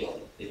start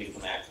signaling. They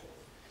become active.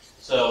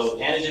 So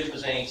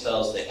antigen-presenting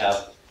cells, they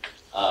have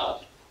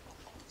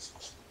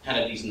kind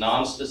of these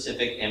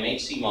non-specific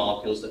MHC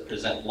molecules that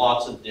present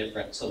lots of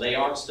different, so they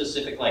aren't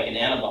specific like an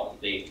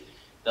antibody.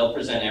 They'll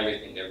present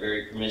everything. They're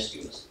very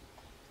promiscuous.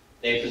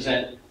 They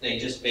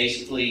just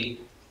basically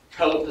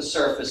coat the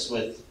surface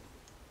with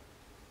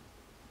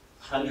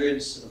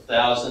hundreds of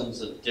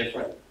thousands of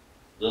different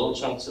little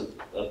chunks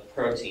of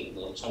protein,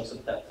 little chunks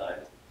of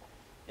peptide,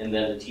 and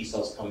then the T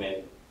cells come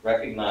in,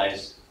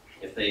 recognize,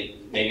 if they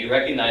maybe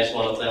recognize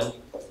one of them,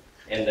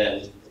 and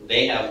then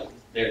they have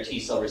their T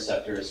cell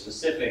receptor is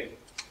specific,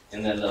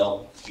 and then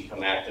they'll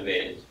become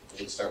activated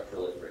and start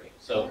proliferating.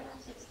 So,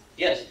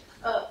 yes?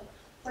 For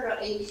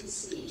the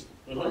APC,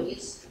 for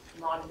each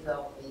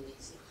molecule of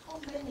APC, how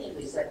many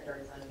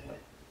receptors are there?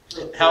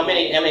 How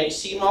many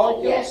MHC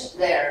molecules? Yes,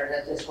 there,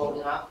 that is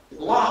holding up.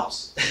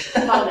 Lots.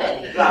 How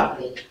many,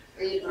 roughly?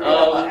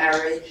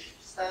 Average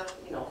stuff,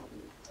 you know?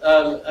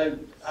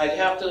 I'd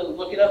have to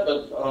look it up,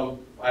 but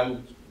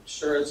I'm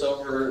sure it's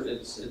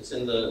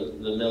in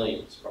the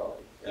millions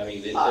probably. I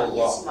mean, there's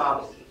lots.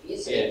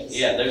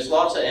 Yeah, there's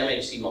lots of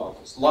MHC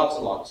molecules, lots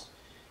and lots.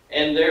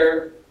 And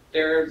they're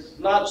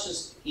not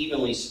just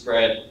evenly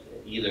spread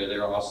either,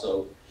 they're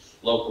also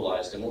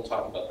localized, and we'll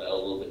talk about that a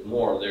little bit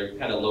more. They're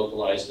kind of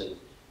localized in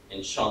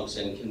chunks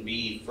and can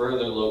be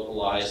further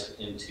localized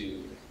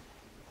into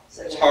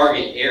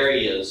target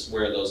areas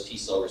where those T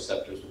cell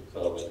receptors will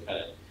come, and kind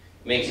of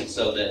makes it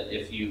so that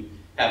if you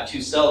have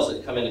two cells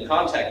that come into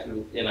contact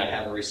with, and I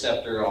have a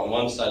receptor on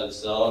one side of the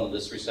cell and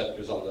this receptor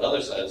is on the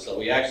other side of the cell,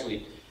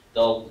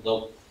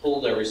 they'll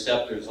pull their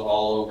receptors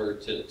all over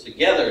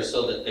together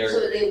so that they're... So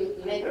they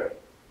mirror.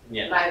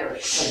 Yeah. Mirror.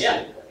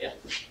 Yeah, yeah.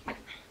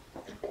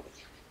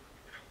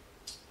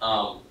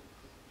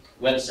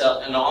 When cell,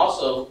 and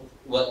also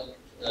what,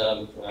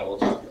 we'll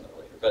talk about that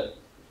later, but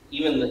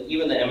even the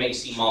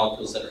MHC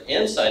molecules that are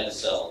inside the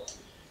cell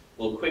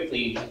will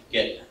quickly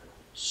get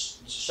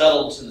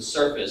shuttled to the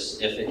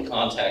surface if it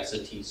contacts the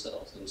T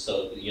cells. And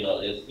so, you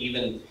know,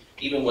 even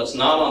what's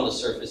not on the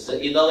surface,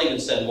 they'll even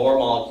send more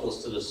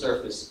molecules to the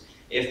surface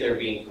if they're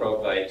being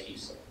probed by a T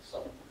cell.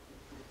 So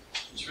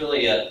it's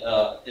really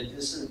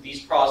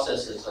these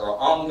processes are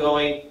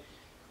ongoing,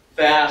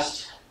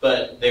 fast,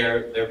 but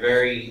they're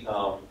very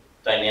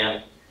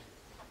dynamic.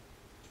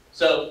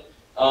 So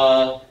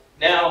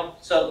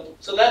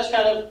so that's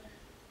kind of,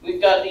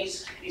 we've got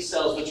these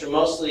cells which are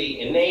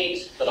mostly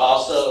innate, but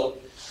also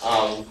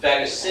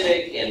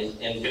phagocytic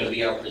and going to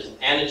be our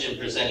antigen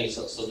presenting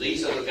cells. So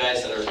these are the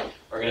guys that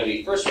are going to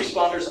be first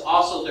responders.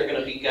 Also, they're going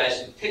to be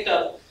guys who pick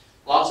up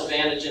lots of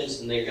antigens,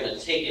 and they're going to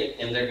take it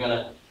and they're going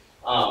to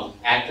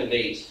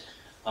activate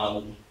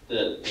the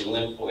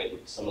lymphoid,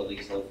 some of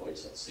these lymphoid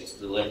cells,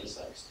 the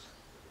lymphocytes.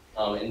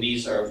 And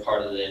these are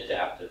part of the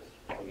adaptive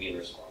immune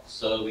response.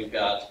 So we've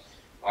got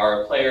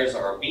our players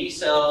are B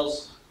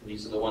cells.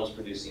 These are the ones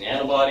producing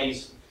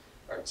antibodies.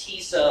 Our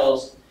T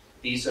cells.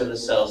 These are the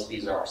cells.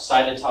 These are our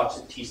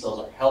cytotoxic T cells,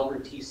 our helper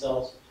T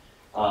cells.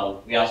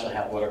 We also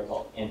have what are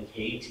called NK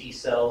T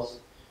cells.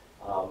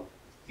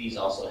 These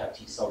also have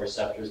T cell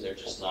receptors. They're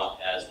just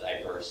not as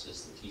diverse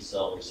as the T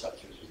cell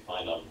receptors we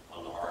find on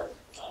our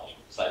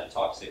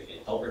cytotoxic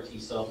and helper T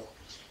cells.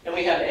 And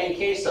we have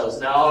NK cells.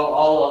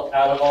 Now,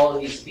 out of all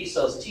of these B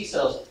cells, T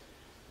cells,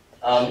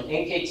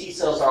 NK T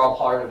cells are all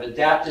part of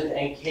adaptive.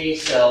 NK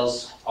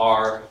cells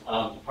are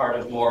part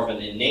of more of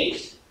an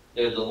innate.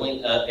 They're a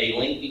link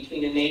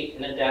between innate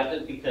and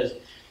adaptive because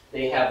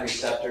they have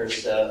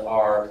receptors that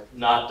are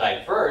not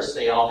diverse.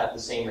 They all have the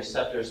same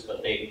receptors,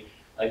 but they,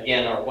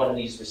 again, are one of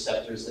these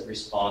receptors that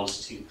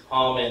responds to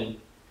common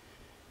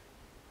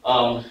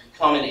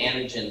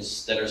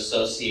antigens that are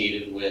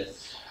associated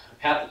with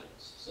pathogens,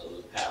 so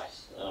the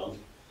paths.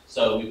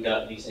 So we've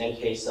got these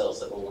NK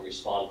cells that will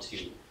respond to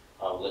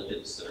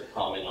lipids that are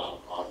common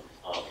on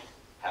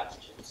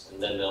pathogens,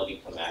 and then they'll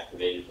become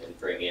activated and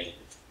bring in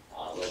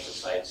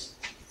lymphocytes.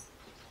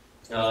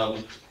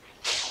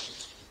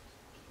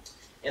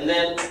 And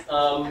then,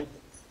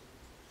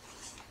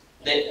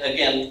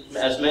 again,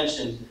 as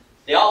mentioned,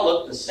 they all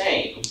look the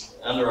same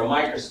under a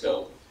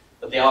microscope,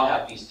 but they all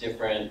have these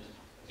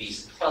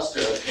cluster,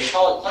 they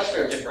call it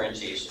cluster of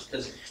differentiation,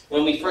 because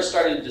when we first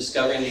started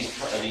discovering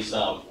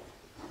the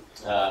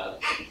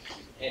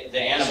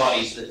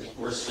antibodies that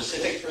were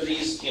specific for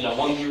these, you know,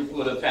 one group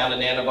would have found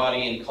an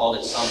antibody and called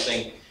it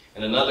something,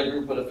 and another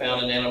group would have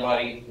found an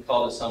antibody and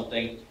called it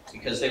something,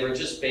 because they were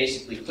just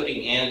basically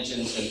putting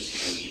antigens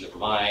into either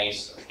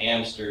mice or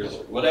hamsters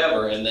or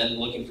whatever, and then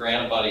looking for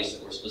antibodies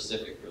that were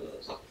specific for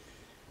those.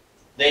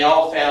 They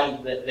all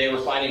found that they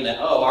were finding that,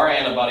 oh, our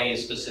antibody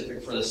is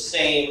specific for the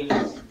same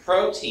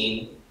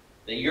protein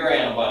that your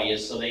antibody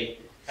is, so they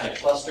kind of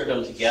clustered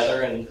them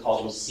together and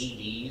called them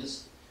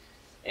CDs.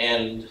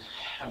 And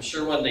I'm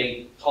sure when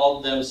they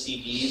called them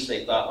CDs,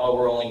 they thought, oh,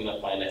 we're only going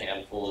to find a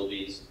handful of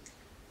these.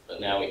 But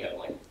now we have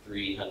like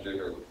 300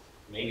 or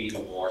maybe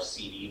even more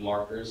CD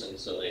markers, and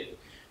so they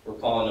were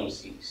calling them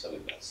CD, so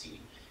we've got CD.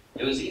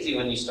 It was easy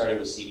when you started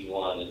with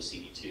CD1 and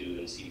CD2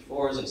 and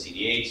CD4s and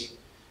CD8s,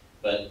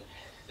 but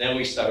then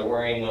we started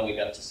worrying when we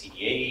got to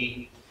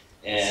CD80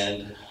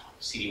 and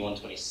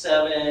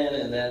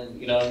CD127, and then,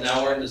 you know,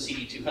 now we're into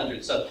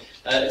CD200. So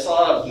it's a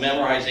lot of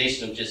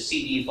memorization of just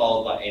CD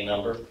followed by a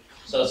number.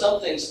 So some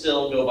things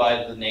still go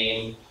by the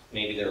name,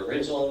 maybe their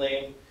original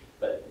name,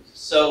 but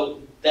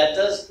so that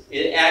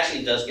it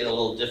actually does get a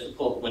little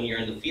difficult when you're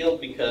in the field,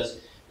 because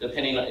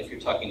depending on if you're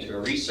talking to a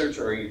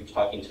researcher or you're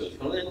talking to a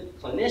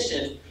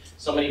clinician,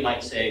 somebody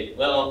might say,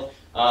 well,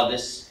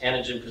 this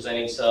antigen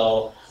presenting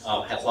cell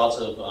has lots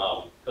of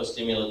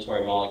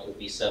co-stimulatory molecule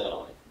B7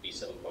 on it,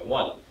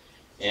 B7.1.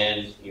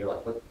 And you're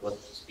like,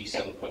 what's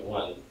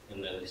B7.1?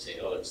 And then they say,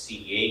 oh, it's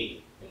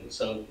CD80. And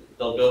so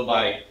they'll go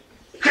by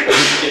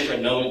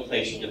different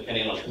nomenclature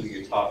depending on who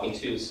you're talking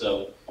to,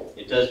 so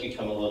it does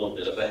become a little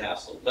bit of a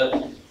hassle.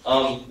 But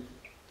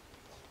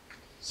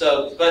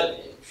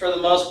but for the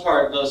most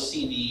part, those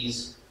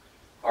CDs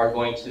are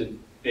going to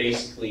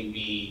basically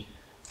be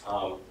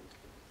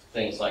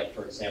things like,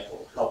 for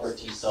example, helper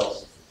T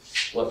cells.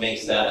 What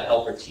makes that a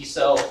helper T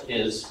cell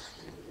is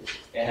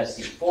it has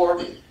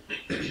CD4.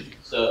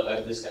 So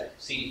this guy,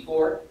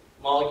 CD4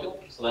 molecule.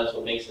 So that's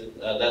what makes it.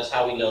 That's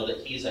how we know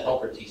that he's a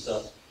helper T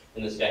cell.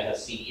 And this guy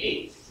has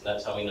CD8, and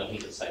that's how we know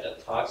he's a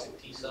cytotoxic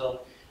T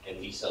cell. And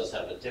B cells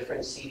have a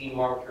different CD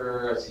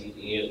marker.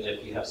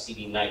 If you have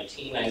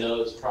CD19, I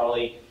know it's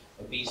probably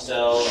a B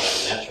cell.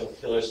 Natural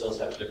killer cells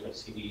have a different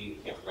CD.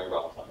 I can't remember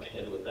off the top of my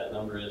head what that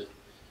number is.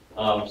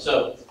 Our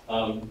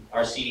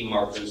CD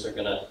markers are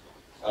going to...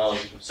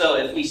 so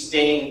if we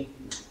stain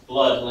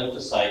blood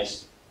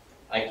lymphocytes,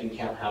 I can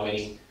count how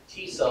many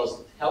T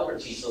cells, helper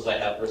T cells I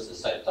have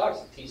versus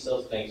cytotoxic T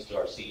cells thanks to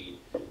our CD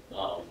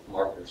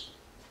markers.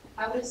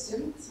 I would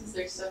assume, since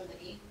there's so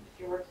many, if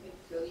you're working in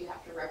the field, you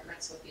have to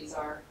reference what these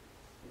are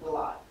a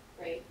lot,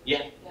 right?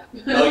 Yeah.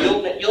 Yeah. No,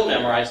 you'll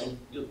memorize them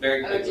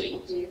very quickly.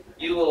 Oh, do you?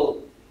 You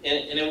will,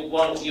 and it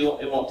won't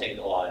take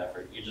a lot of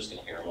effort. You're just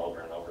going to hear them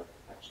over and over,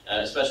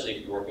 especially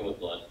if you're working with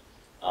blood.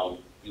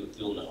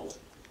 You'll know.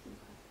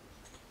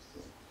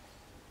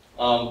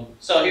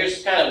 So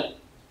here's kind of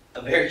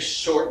a very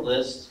short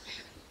list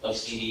of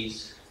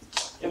CDs.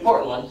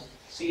 Important ones.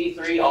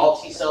 CD3, all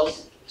T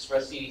cells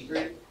express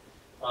CD3.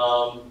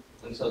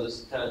 And so this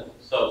is kind of,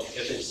 so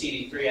if it's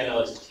CD3, I know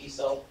it's a T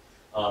cell.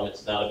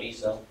 It's not a B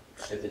cell.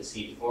 If it's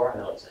CD4, I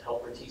know it's a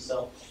helper T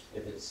cell.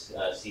 If it's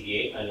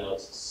CD8, I know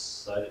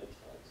it's a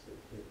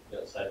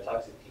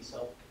cytotoxic T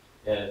cell.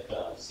 If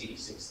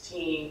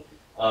CD16,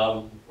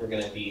 we're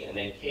going to be an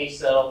NK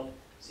cell.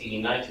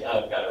 CD19,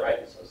 I've got it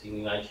right. So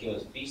CD19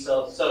 was a B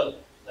cell. So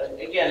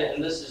again,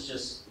 and this is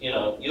just, you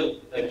know,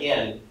 I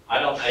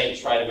didn't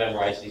try to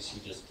memorize these.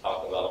 You just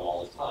talk about them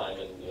all the time,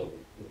 and you'll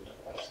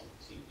memorize them.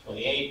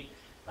 CD28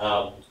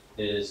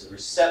 is a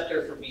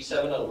receptor for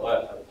B7.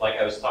 Like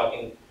I was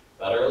talking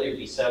about earlier,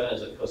 B7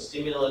 is a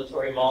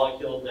co-stimulatory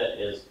molecule that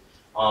is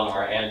on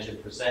our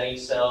antigen-presenting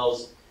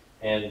cells,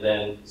 and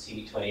then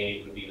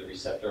CD28 would be the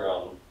receptor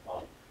on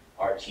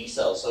our T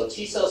cells. So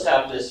T cells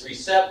have this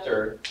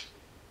receptor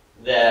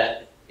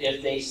that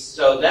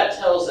so that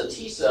tells a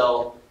T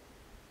cell,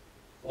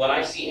 when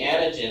I see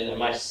antigen,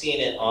 am I seeing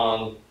it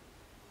on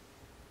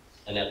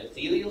an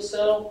epithelial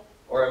cell,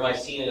 or am I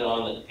seeing it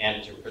on an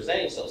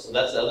antigen-presenting cell? So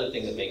that's the other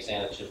thing that makes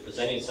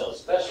antigen-presenting cells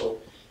special,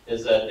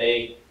 is that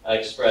they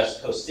express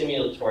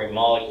co-stimulatory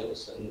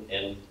molecules,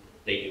 and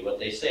they do what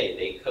they say.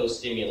 They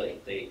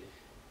co-stimulate.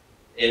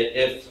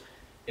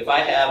 If I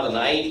have a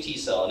naive T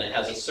cell and it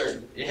has a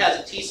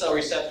T cell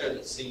receptor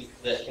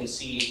that can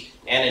see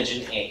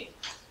antigen A,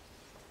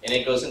 and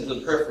it goes into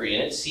the periphery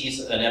and it sees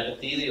an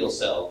epithelial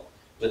cell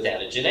with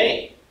antigen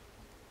A,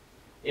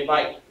 it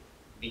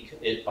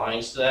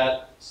binds to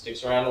that,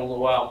 sticks around a little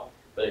while,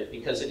 but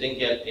because it didn't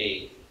get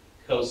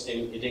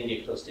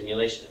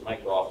co-stimulation, it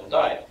might go off and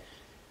die.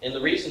 And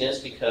the reason is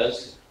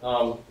because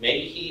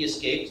maybe he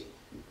escaped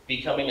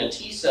becoming a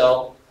T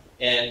cell,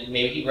 and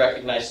maybe he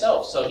recognized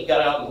self. So he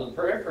got out into the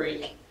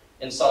periphery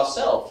and saw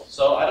self.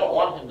 So I don't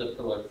want him to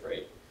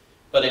proliferate.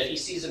 But if he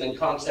sees it in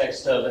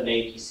context of an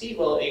APC,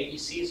 well,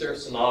 APCs are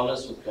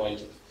synonymous with going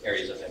to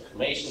areas of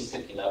inflammation,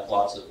 picking up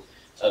lots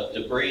of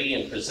debris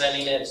and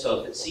presenting it.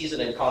 So if it sees it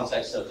in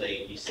context of the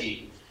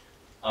APC,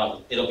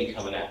 it'll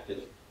become an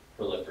active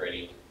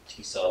proliferating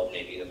T cell,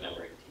 maybe a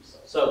memory T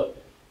cell. So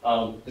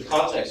the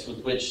context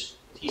with which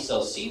T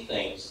cells see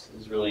things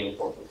is really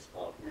important.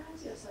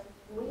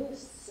 When you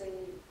say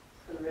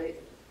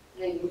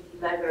they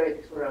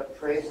migrate to a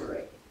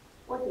periphery,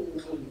 What do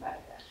you mean by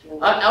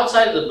that?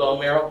 Outside of the bone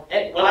marrow,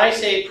 and when I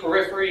say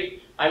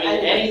periphery, I mean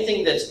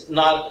anything that's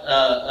not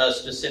a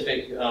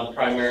specific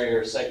primary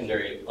or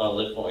secondary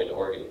lymphoid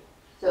organ.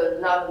 So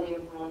not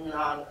lymph,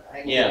 not.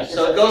 Yeah,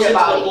 so it goes into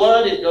the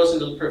blood, it goes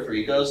into the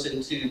periphery. It goes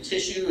into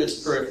tissue, it's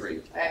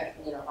periphery.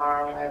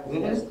 Arm,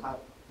 everything.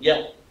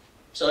 Yeah.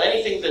 So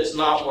anything that's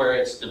not where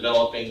it's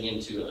developing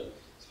into a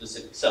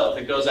specific cell,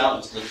 if it goes out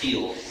into the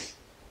field,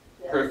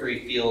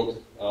 periphery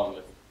field,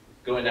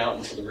 going out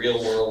into the real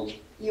world.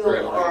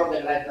 Even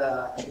organ like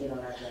a, like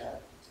a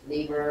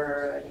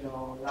liver,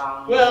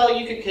 lung. Well,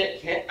 you could you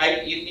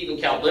could even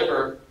count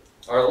liver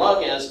or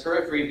lung as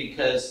periphery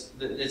because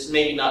it's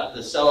maybe not,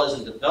 the cell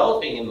isn't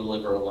developing in the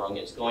liver or lung,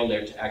 it's going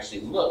there to actually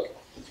look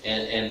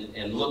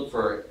and look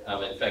for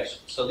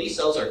infection. So these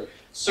cells are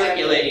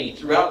circulating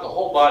throughout the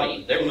whole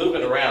body. They're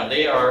moving around.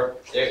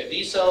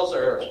 These cells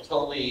are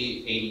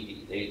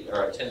totally ADD. They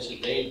are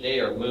attention. They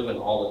are moving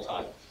all the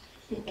time,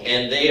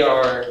 and they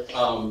are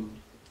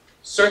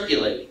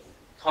circulating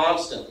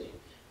constantly,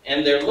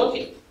 and they're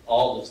looking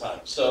all the time.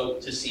 So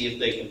to see if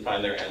they can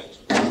find their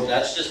antigen.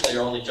 That's just their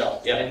only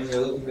job. Yeah. And when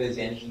they're looking for these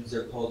antigens,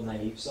 they're called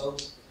naive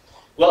cells?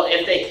 Well,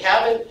 if they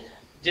haven't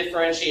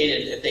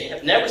differentiated, if they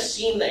have never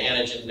seen the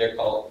antigen,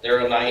 they're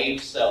a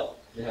naive cell.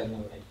 They have no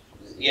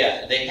antigens.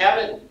 Yeah, they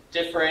haven't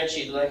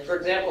differentiated. Like for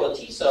example, a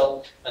T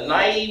cell, a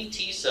naive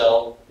T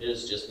cell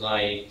is just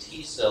naive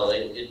T cell.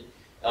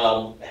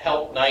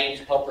 Naive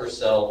helper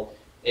cell.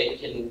 It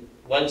can,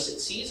 once it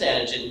sees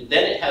antigen,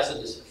 then it has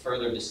a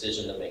further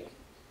decision to make.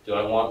 Do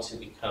I want to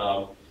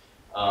become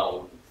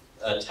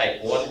a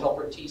type 1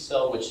 helper T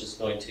cell, which is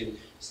going to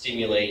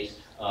stimulate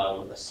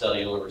a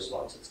cellular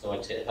response? It's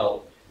going to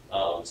help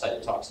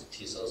cytotoxic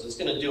T cells. It's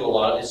going to do a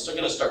lot. It's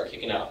going to start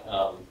kicking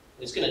out.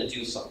 It's going to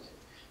do something.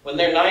 When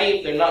they're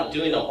naive, they're not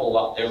doing a whole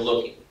lot. They're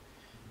looking.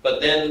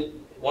 But then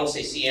once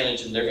they see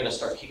antigen, they're going to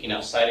start kicking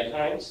out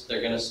cytokines.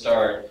 They're going to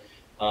start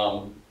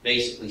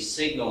basically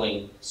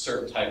signaling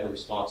certain type of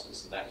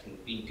responses. And that can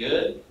be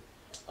good.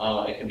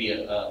 It can be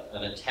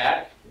an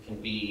attack. It can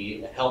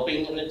be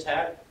helping an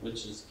attack,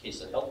 which is the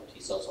case of helper T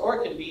cells, or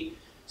it can be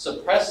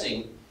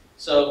suppressing.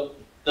 So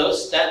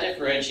that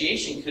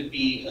differentiation could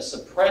be a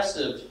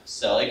suppressive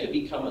cell. It could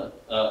become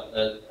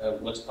a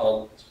what's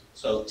called,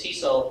 so T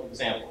cell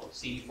example,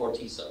 CD4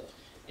 T cell.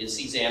 It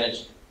sees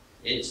antigen.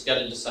 It's got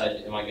to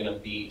decide, am I going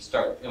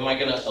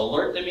to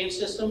alert the immune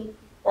system,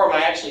 or am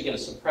I actually going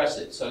to suppress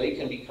it? So it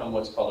can become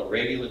what's called a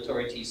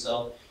regulatory T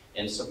cell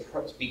and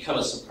become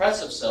a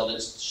suppressive cell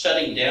that's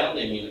shutting down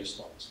the immune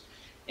response.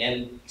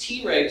 And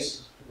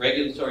Tregs,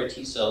 regulatory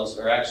T cells,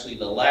 are actually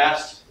the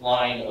last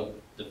line of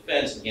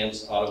defense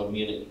against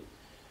autoimmunity.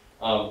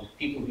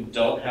 People who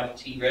don't have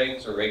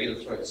Tregs or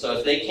regulatory, so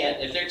if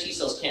their T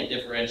cells can't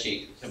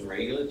differentiate from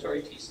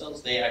regulatory T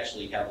cells, they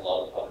actually have a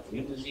lot of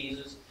autoimmune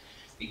diseases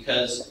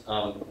because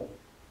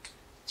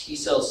T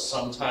cells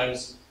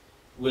sometimes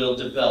will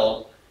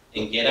develop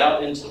and get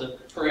out into the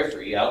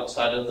periphery,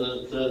 outside of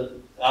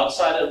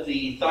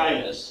the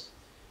thymus.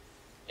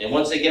 And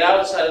once they get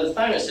outside of the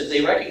thymus, if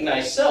they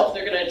recognize self,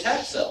 they're going to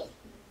attack self.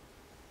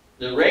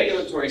 The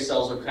regulatory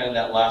cells are kind of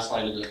that last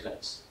line of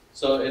defense.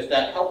 So if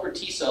that helper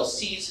T cell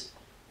sees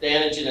the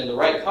antigen in the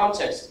right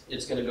context,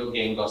 it's going to go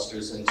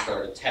gangbusters and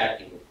start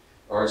attacking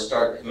or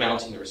start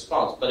mounting the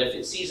response. But if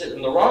it sees it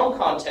in the wrong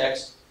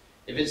context,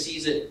 if it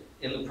sees it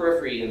in the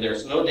periphery and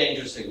there's no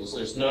danger signals,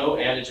 there's no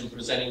antigen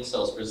presenting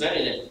cells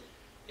presenting it,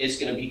 it's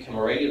going to become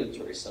a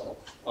regulatory cell.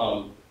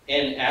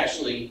 And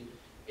actually,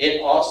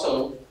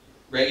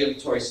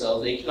 regulatory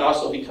cells, they can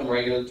also become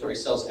regulatory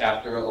cells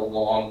after a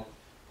long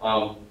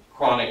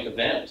chronic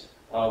event.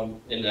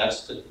 And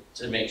that's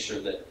to make sure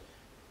that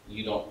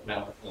you don't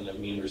mount an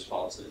immune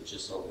response that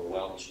just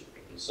overwhelms you.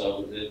 And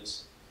so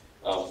it's,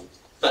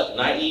 but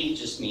naive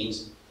just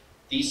means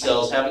these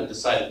cells haven't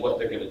decided what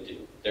they're going to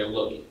do. They're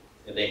looking,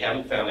 and they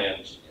haven't found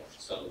antigen yet.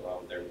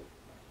 So they're.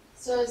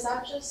 So is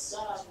that just,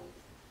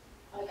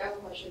 I have a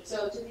question.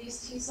 So do these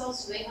T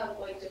cells, do they have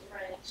like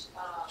different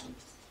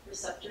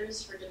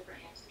receptors for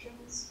different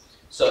antigens?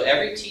 So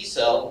every T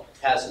cell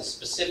has a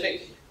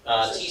specific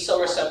T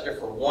cell receptor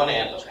for one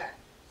antigen. Okay.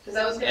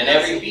 I was And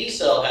every B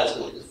cell has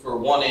it for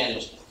one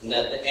antigen. And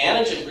that the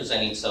antigen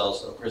presenting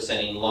cells are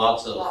presenting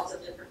lots of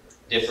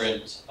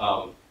different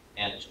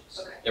antigens.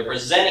 Okay. They're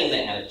presenting the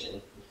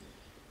antigen,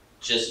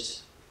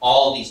 just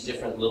all these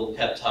different little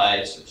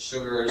peptides or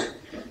sugars.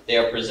 They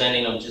are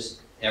presenting them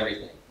just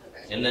everything.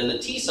 Okay. And then the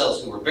T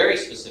cells, who are very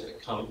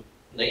specific,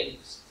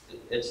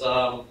 it's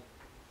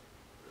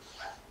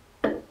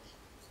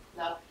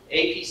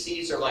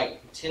APCs are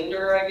like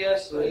Tinder, I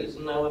guess.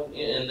 Isn't that what,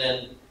 and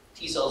then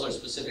T cells are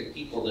specific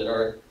people that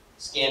are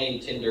scanning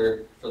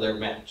Tinder for their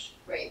match.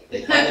 Right.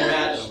 They find their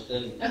match,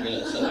 then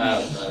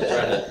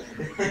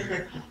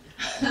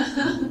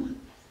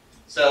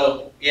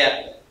so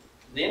yeah,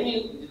 the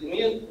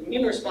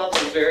immune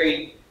response is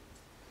very.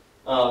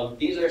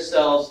 These are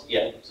cells.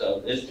 Yeah,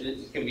 so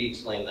it can be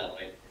explained that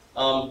way.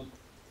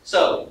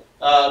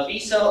 B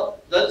cell.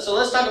 So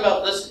let's talk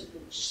about. Let's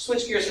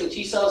switch gears from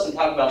T cells and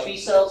talk about B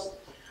cells.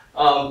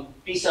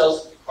 B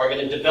cells are going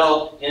to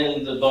develop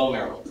in the bone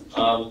marrow.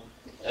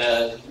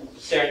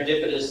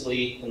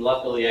 Serendipitously and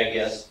luckily, I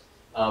guess,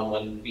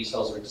 when B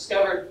cells were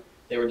discovered,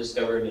 they were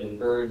discovered in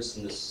birds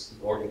in this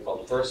organ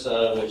called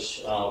bursa,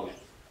 which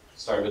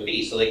started with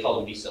B, so they call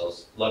them B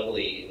cells.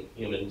 Luckily, in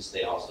humans,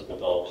 they also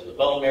develop in the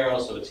bone marrow,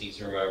 so it's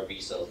easier to remember B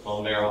cells,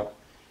 bone marrow.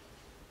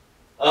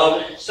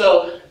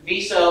 So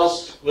B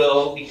cells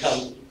will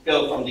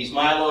go from these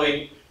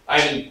lymphoid,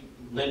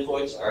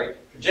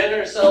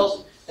 progenitor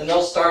cells, and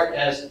they'll start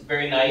as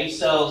very naive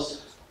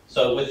cells.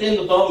 So within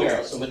the bone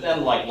marrow, so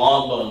within like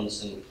long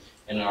bones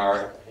and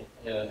our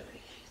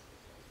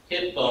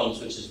hip bones,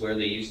 which is where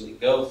they usually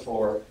go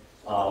for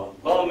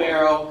bone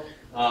marrow.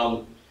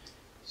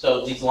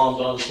 So these long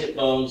bones, hip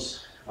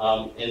bones,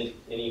 and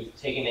you've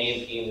taken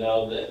A&P and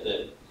know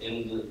that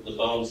in the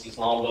bones, these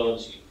long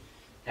bones, you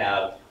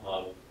have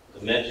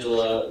the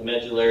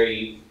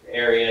medullary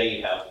area,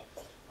 you have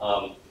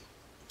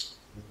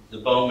the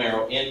bone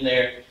marrow in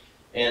there,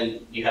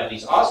 and you have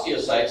these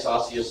osteocytes.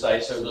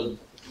 Osteocytes are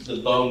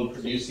the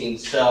bone-producing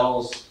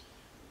cells.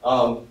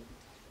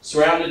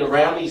 Surrounded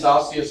around these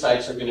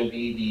osteocytes are going to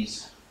be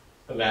these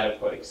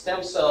hematopoietic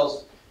stem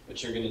cells,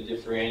 which are going to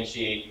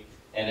differentiate,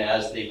 and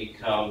as they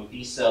become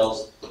B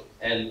cells,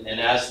 and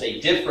as they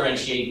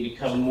differentiate and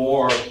become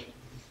more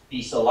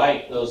B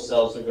cell-like, those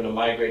cells are going to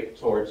migrate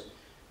towards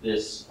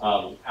this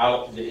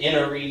out the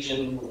inner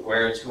region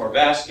where it's more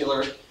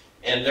vascular,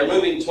 and they're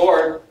moving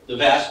toward the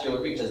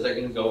vascular because they're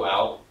going to go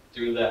out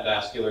through that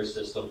vascular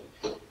system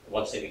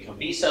once they become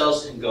B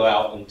cells and go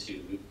out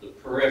into the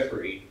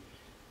periphery,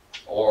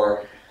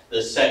 or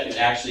the second,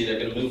 actually they're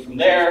going to move from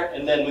there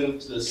and then move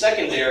to the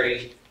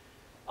secondary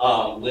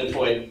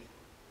lymphoid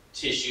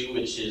tissue,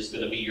 which is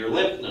going to be your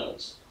lymph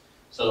nodes.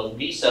 So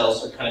B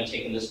cells are kind of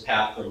taking this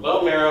path from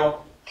bone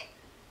marrow,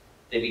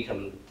 they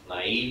become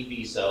naive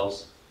B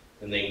cells,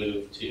 and they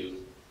move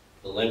to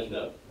the lymph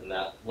node. And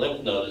that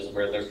lymph node is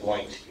where they're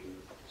going to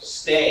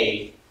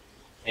stay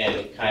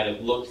and kind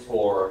of look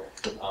for,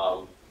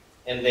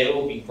 and they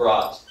will be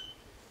brought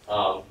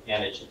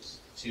antigens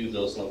to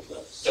those lymph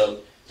nodes.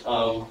 So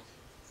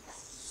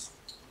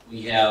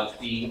we have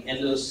the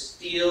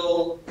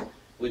endosteal,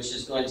 which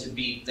is going to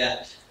be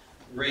that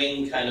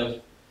ring kind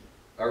of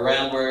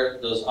around where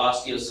those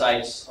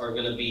osteocytes are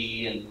going to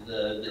be, and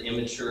the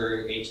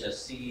immature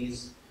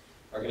HSCs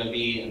are going to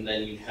be, and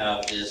then you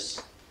have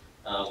this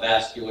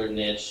vascular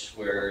niche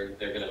where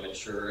they're going to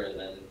mature and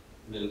then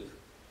move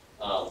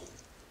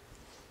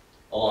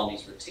along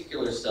these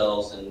reticular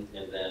cells and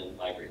then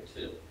migrate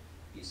to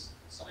these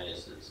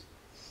sinuses.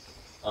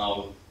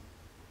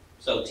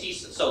 So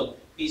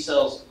B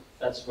cells,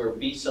 that's where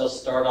B cells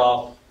start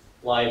off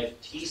life.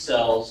 T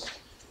cells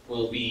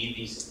will be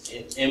these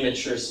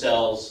immature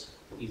cells.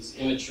 These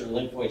immature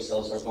lymphoid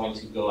cells are going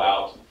to go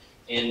out,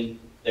 and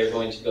they're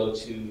going to go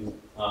to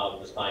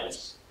the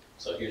thymus.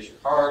 So here's your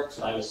heart.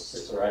 Thymus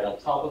sits right on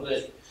top of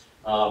it.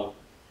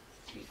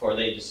 Before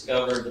they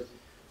discovered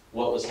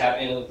what was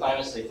happening in the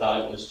thymus, they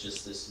thought it was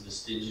just this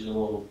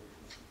vestigial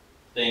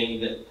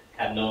thing that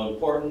had no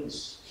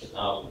importance.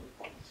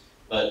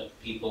 But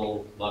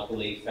people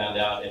luckily found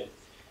out if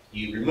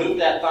you removed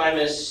that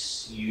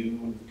thymus,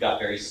 you got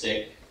very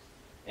sick.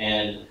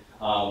 And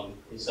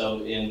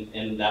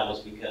and that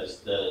was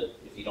because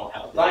if you don't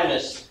have a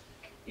thymus,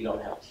 you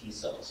don't have T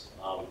cells.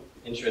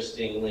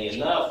 Interestingly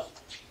enough,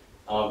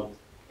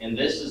 and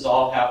this has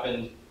all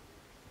happened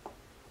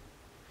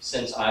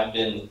since I've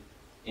been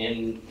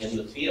in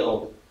the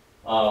field.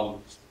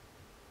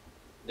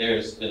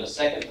 There's been a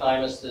second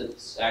thymus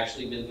that's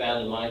actually been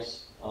found in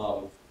mice,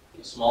 a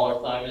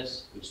smaller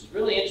thymus, which is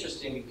really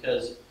interesting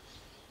because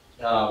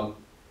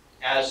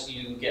as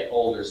you get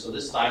older, so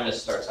this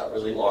thymus starts out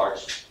really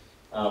large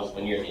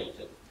when you're an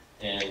infant,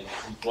 and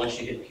once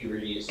you hit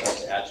puberty, it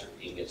starts to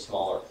atrophy and get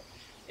smaller.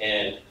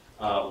 And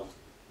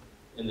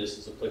this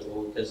is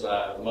applicable because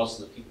most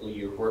of the people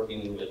you're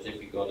working with,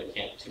 if you go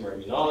into tumor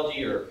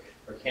immunology or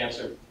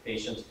cancer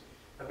patients,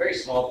 have very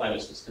small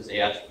thymuses because they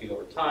atrophy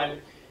over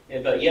time.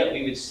 But yet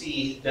we would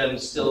see them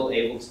still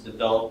able to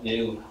develop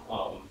new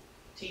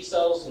T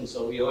cells, and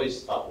so we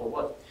always thought, well,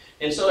 what?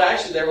 And so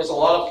actually there was a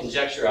lot of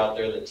conjecture out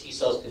there that T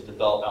cells could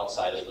develop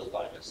outside of the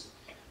thymus.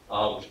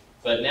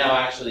 But now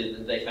actually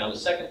they found a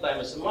second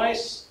thymus in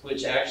mice,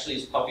 which actually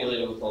is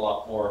populated with a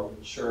lot more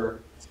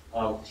mature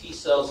T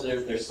cells.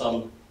 There's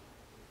some,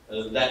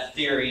 that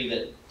theory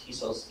that T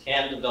cells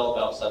can develop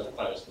outside the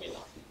thymus may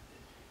not be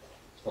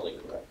totally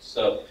correct.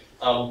 So,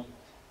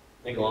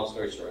 make a long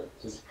story short.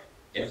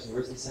 Yeah. So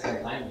where's the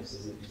second thymus?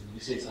 Is it? You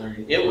say it's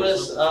underneath. It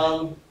was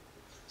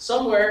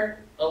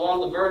somewhere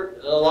along the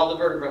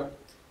vertebra,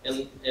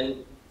 and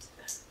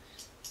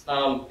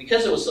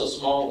because it was so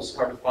small, it was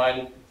hard to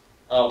find.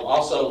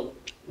 Also,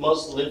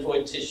 most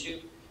lymphoid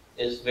tissue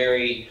is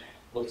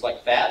looks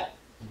like fat,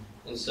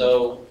 and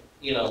so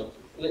you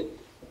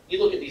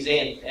look at these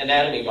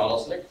anatomy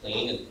models, and they're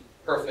clean and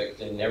perfect,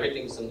 and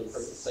everything's in the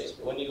perfect place.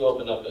 But when you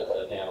open up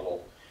an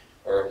animal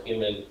or a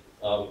human,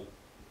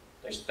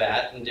 there's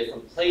fat in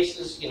different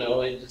places.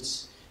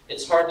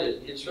 It's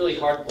really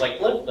hard. Like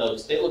lymph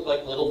nodes, they look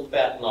like little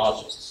fat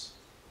nodules.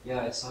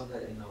 Yeah, I saw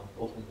that in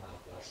open lab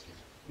last year.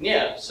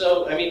 Yeah,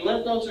 so, I mean,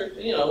 lymph nodes are,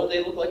 you know,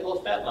 they look like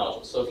little fat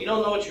nodules. So if you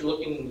don't know what you're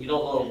looking, you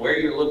don't know where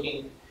you're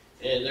looking,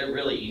 they're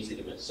really easy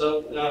to miss.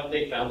 So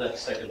they found that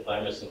second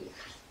thymus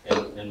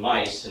in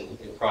mice, and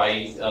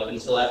probably up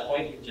until that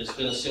point, you've just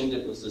been assumed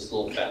it was this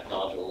little fat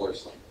nodule or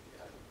something.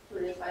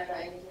 Would you find out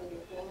anything in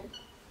human?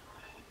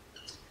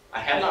 I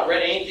have not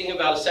read anything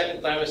about a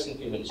second thymus in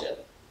humans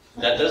yet.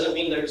 That doesn't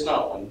mean there's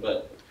not one,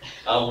 but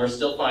we're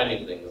still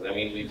finding things. I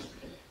mean, we've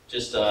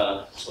just,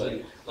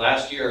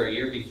 last year or a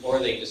year before,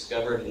 they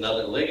discovered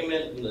another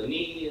ligament in the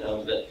knee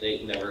that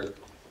they'd never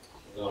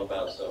known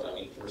about. So, I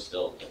mean, we're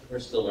still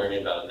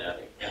learning about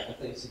anatomy. I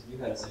thought you said you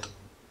had something.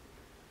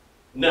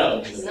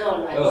 No,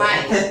 No, like Oh.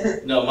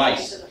 mice. no,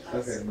 mice.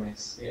 Okay,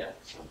 nice. Yeah.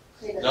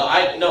 No,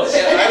 I was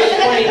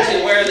pointing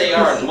to where they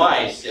are in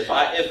mice if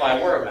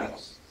I were a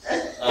mouse.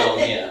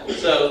 Yeah.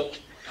 So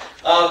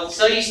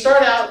you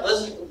start out.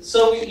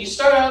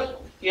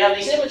 You have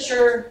these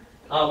immature,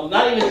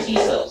 not even T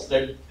cells.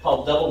 They're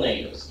called double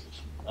negatives.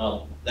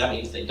 That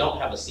means they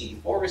don't have a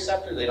CD4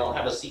 receptor. They don't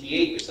have a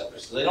CD8 receptor.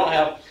 So they don't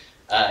have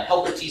a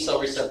helper T cell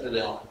receptor.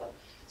 They don't have a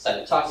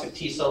cytotoxic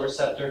T cell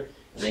receptor.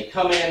 And they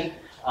come in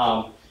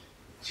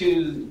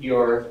to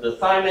the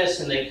thymus,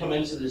 and they come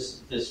into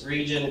this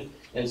region.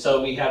 And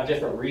so we have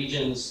different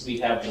regions. We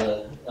have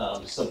the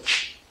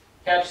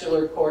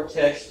subcapsular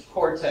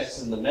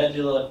cortex, and the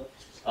medulla.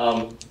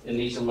 And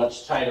these are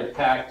much tighter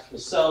packed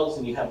with cells,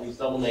 and you have these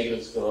double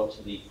negatives go up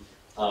to the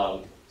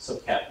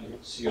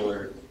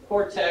subcapsular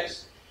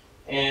cortex,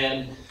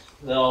 and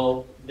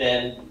they'll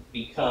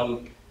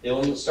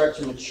start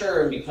to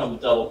mature and become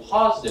double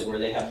positive, where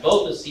they have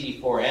both a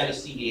CD4 and a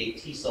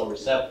CD8 T cell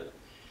receptor.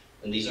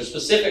 And these are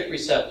specific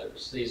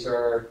receptors. These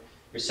are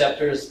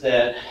receptors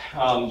that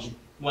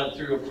went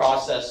through a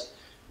process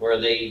where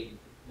they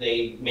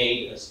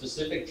made a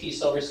specific T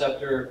cell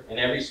receptor, and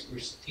every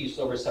T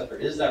cell receptor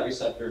is that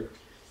receptor.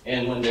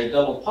 And when they're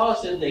double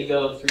positive, they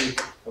go through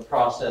a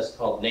process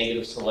called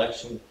negative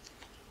selection.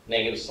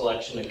 Negative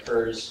selection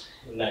occurs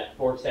in that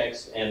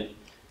cortex, and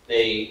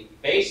they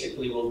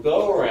basically will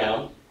go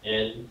around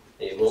and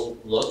they will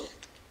look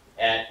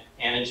at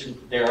antigen.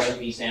 There are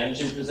these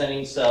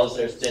antigen-presenting cells.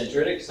 There's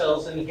dendritic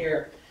cells in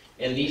here,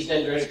 and these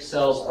dendritic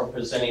cells are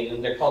presenting,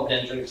 and they're called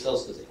dendritic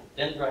cells because they have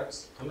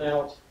dendrites that come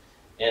out,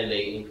 and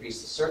they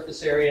increase the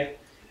surface area,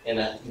 and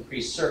that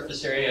increased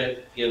surface area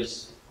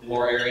gives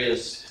more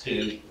areas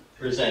to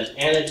present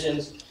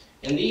antigens.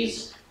 And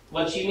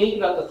what's unique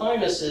about the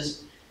thymus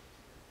is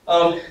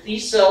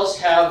these cells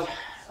have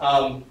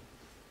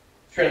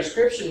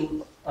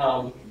transcription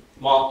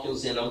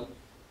molecules in them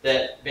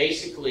that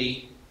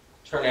basically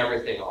turn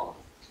everything on,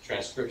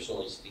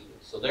 transcriptionally speaking.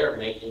 So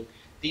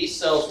these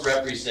cells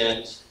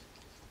represent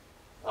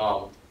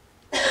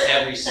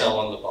every cell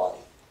on the body.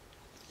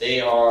 They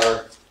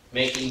are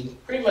making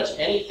pretty much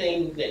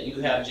anything that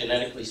you have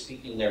genetically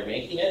speaking, they're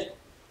making it,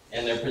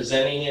 and they're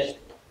presenting it.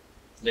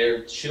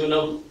 They're chewing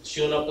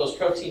up those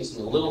proteins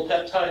into little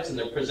peptides, and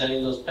they're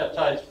presenting those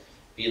peptides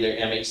via their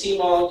MHC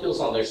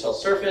molecules on their cell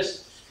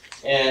surface,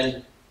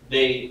 and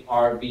they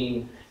are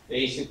being,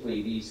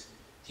 basically, these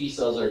T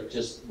cells are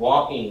just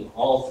walking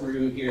all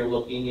through here,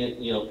 looking at,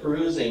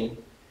 perusing,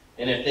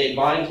 and if they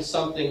bind to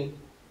something,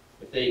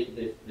 if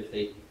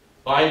they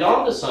bind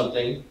onto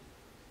something,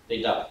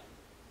 they die.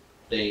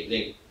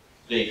 They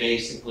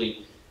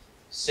basically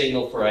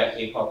signal for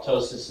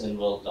apoptosis and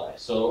will die.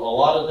 So a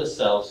lot of the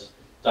cells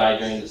die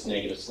during this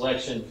negative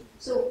selection.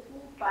 So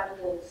who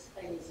bundles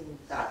anything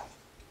die?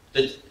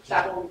 The-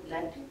 Double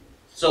negative?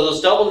 So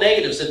those double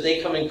negatives, if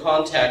they come in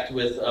contact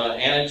with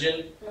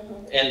antigen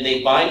and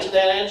they bind to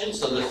that antigen,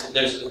 so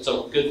it's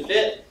a good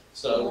fit.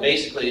 So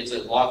basically, it's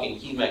a locking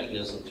key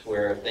mechanism to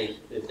where if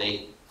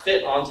they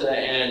fit onto that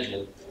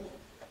antigen,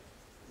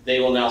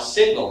 they will now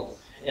signal,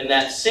 and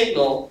that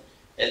signal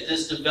at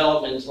this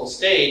developmental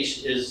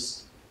stage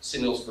is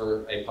signals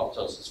for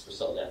apoptosis, for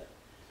cell death.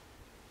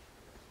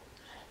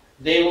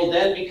 They will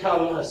then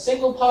become a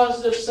single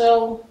positive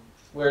cell,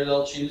 where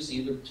they'll choose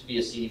either to be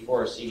a CD4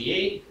 or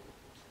CD8.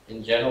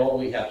 In general,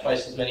 we have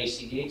twice as many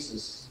CD8s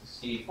as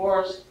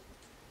CD4s.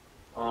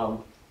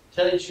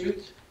 Tell you the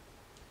truth,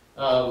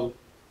 I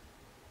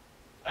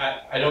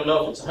don't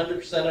know if it's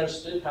 100%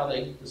 understood how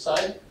they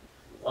decide,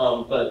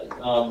 but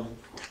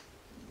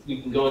we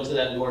can go into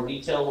that in more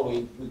detail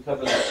when we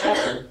cover that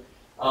chapter.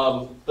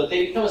 But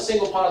they become a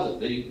single positive.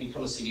 They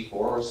become a CD4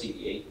 or a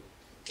CD8.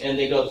 And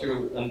they go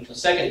through a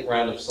second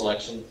round of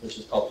selection, which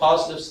is called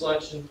positive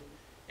selection.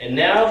 And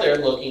now they're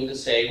looking to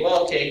say,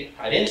 well, okay,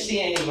 I didn't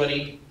see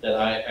anybody that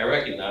I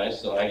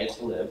recognize, so I get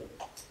to live.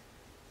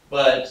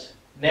 But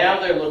now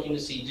they're looking to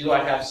see, do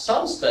I have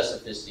some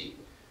specificity?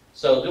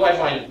 So do I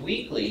bind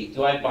weakly?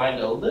 Do I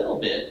bind a little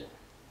bit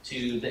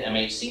to the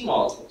MHC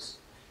molecules?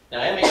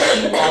 Now,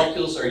 MHC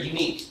molecules are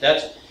unique.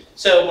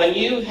 So when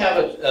you have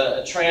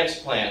a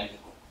transplant,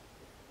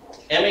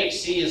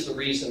 MHC is the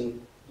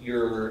reason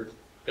you're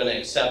going to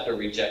accept or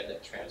reject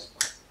that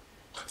transplant.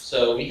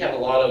 So we have a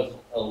lot of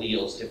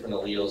alleles, different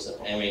alleles of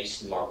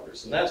MHC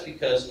markers, and that's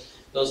because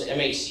those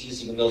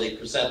MHCs, even though they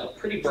present a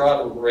pretty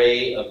broad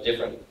array of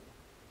different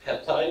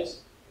peptides,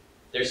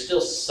 they're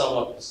still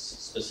somewhat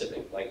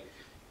specific. Like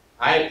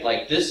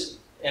this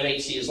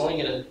MHC is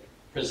only going to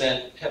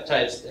present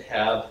peptides that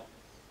have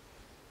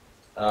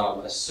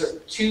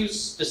two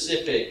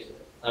specific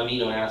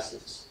amino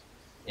acids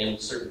in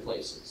certain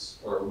places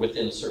or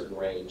within a certain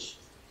range.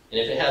 And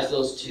if it has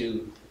those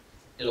two,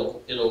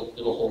 it'll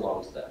hold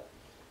on to that.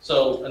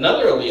 So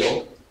another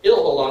allele,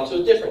 it'll hold on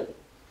to a different,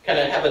 kind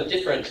of have a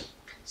different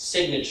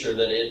signature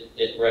that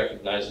it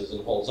recognizes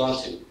and holds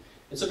on to.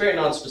 It's a very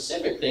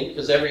non-specific thing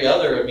because every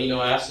other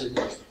amino acid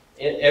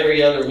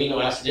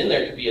in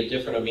there could be a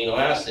different amino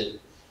acid.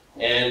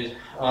 And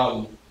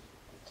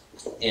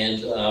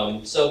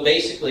so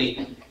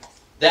basically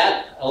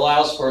that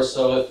allows for,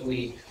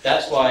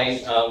 that's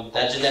why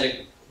that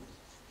genetic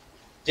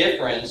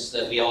difference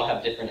that we all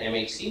have different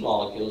MHC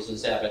molecules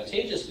is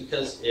advantageous,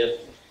 because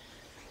if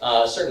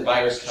a certain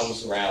virus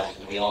comes around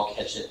and we all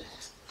catch it,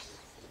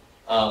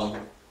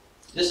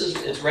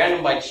 it's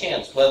random by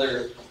chance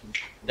whether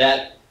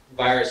that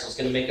virus is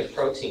going to make a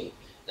protein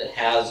that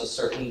has a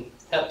certain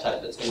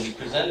peptide that's going to be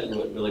presented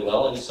to it really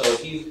well. And so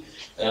if you,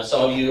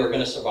 some of you are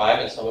going to survive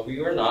and some of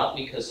you are not,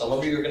 because some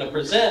of you are going to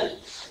present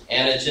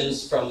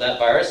antigens from that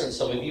virus and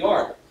some of you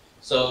aren't.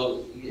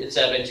 So it's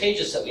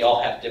advantageous that we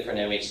all have different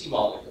MHC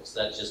molecules.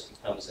 That just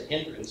becomes a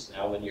hindrance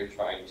now when you're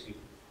trying to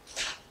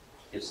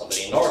give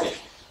somebody an organ.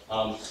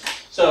 Why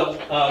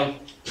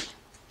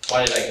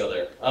did I go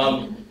there?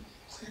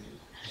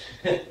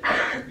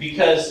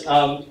 Because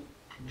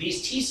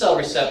these T cell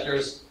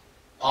receptors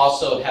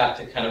also have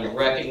to kind of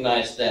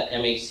recognize that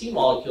MHC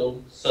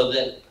molecule so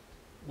that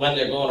when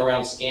they're going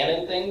around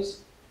scanning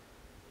things,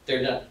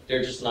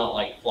 they're just not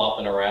like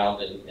flopping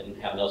around and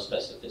have no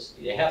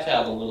specificity. They have to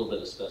have a little bit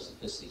of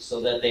specificity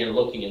so that they are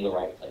looking in the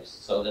right place,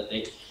 so that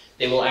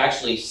they will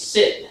actually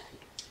sit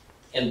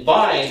and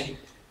bind.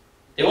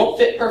 They won't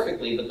fit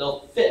perfectly, but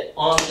they'll fit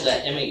onto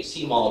that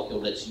MHC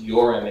molecule that's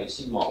your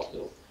MHC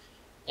molecule.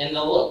 And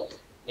they'll look.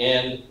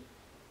 And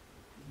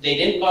they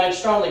didn't bind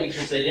strongly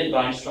because they didn't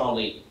bind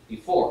strongly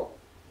before.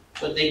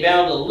 But they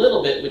bound a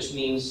little bit, which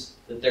means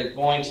that they're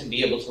going to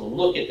be able to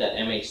look at that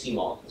MHC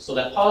molecule. So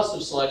that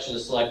positive selection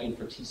is selecting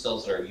for T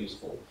cells that are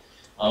useful.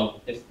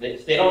 If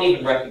they don't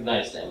even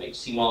recognize the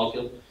MHC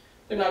molecule,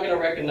 they're not going to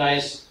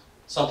recognize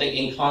something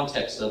in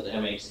context of the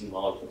MHC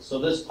molecule. So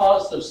this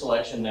positive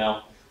selection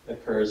now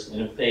occurs,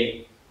 and if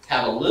they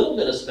have a little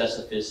bit of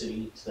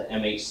specificity to the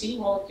MHC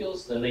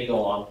molecules, then they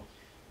go on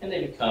and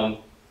they become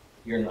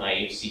your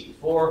naive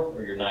CD4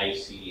 or your naive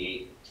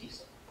CD8 T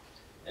cell.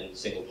 And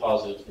single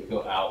positives, they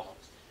go out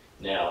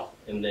now,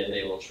 and then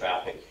they will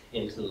traffic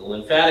into the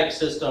lymphatic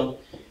system,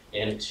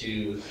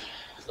 into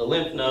the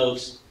lymph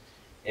nodes,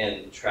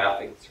 and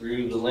traffic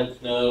through the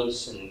lymph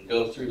nodes and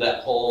go through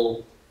that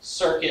whole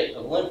circuit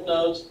of lymph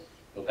nodes,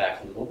 go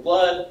back into the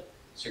blood,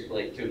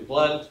 circulate through the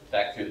blood,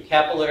 back through the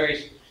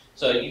capillaries.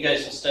 So you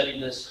guys have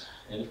studied this,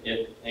 and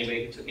if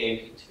anybody took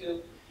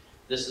AP2,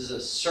 this is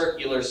a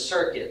circular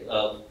circuit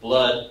of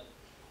blood,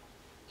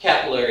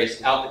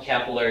 capillaries, out the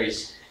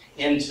capillaries,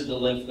 into the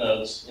lymph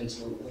nodes,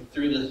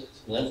 through the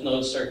lymph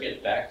node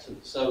circuit, back to,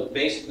 so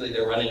basically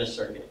they're running a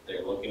circuit,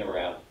 they're looking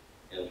around,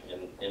 and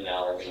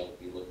now are going to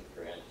be looking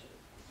for antigen.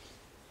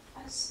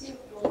 I still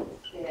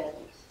don't get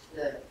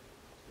the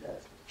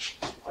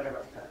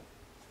whatever.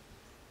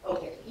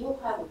 Okay, you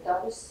have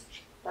double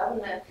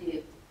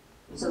negative,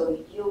 so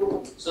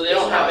they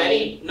don't have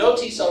no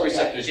T cell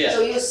receptors yet.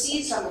 So you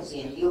see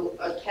something, you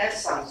catch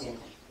something,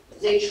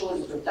 they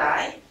choose to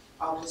die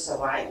or to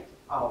survive.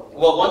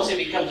 Well, once they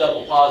become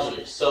double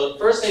positives. So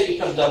first they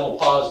become double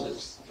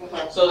positives.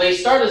 So they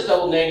start as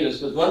double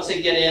negatives, but once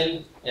they get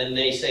in and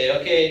they say,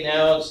 okay,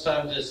 now it's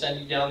time to send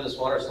you down this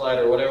water slide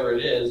or whatever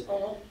it is,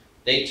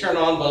 they turn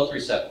on both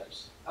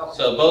receptors. Okay.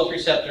 So both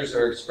receptors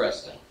are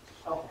expressed now.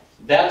 Okay.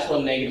 That's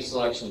when negative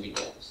selection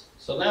begins.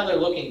 So now they're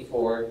looking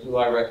for, do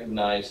I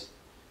recognize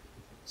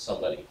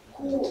somebody?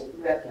 Who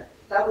recognize?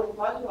 Double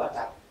positive or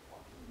double?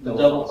 The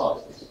double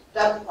positives.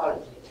 Double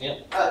positive.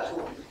 Yep.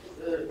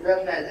 To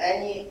recognize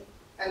any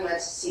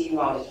MHC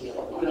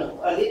molecule,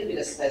 a little bit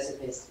of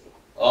specificity.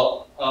 A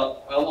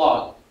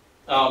lot.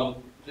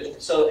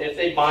 So if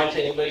they bind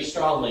to anybody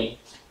strongly,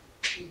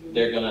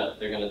 they're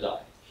gonna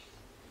die.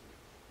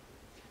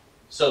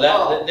 So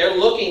that they're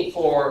looking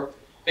for,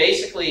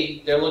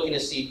 basically they're looking to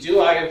see,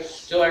 do I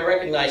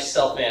recognize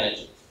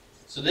self-antigen?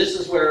 So this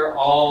is where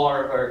all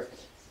our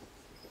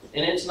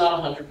and it's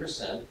not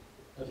 100%.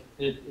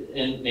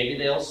 And maybe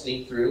they'll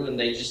sneak through and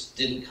they just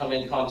didn't come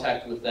in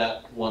contact with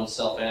that one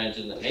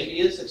self-antigen that maybe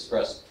is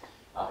expressed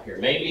out here.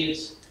 Maybe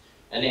it's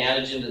an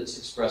antigen that's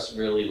expressed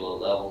really low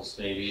levels.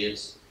 Maybe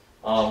it's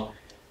one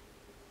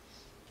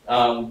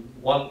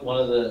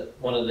of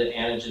the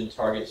antigen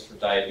targets for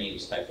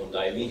diabetes, type 1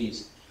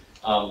 diabetes.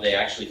 They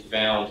actually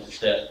found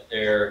that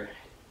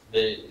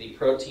the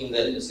protein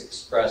that is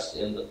expressed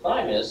in the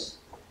thymus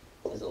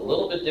is a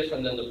little bit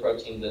different than the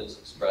protein that's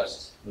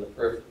expressed in the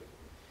periphery.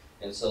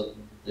 And so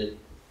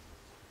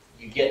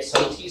you get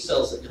some T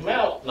cells that come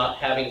out not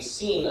having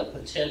seen a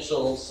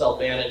potential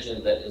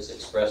self-antigen that is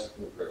expressed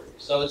in the periphery.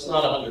 So it's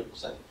not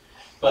 100%.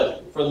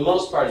 But for the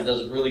most part, it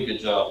does a really good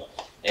job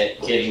at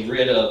getting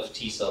rid of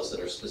T cells that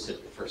are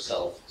specific for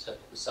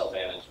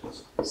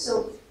self-antigens.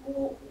 So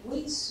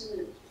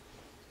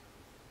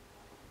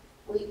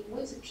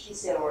which T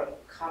cell will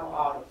come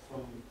out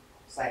from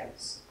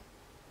cytoplasm?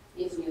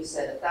 If you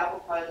said a double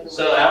positive.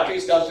 So after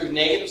he's gone through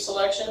negative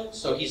selection,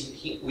 so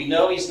we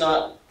know he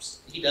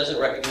doesn't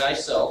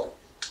recognize self.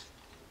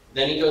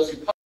 Then he goes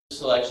through positive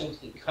selection.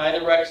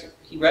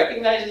 He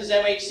recognizes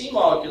MHC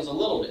molecules a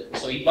little bit,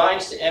 so he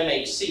binds to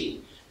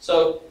MHC.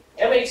 So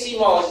MHC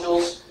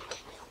molecules.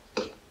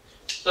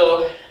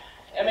 So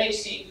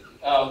MHC.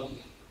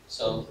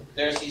 So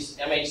there's these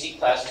MHC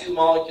class 2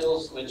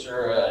 molecules, which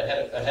are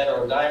a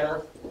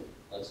heterodimer,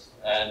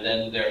 and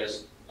then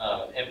there's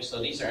so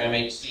these are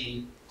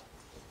MHC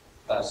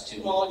class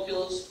 2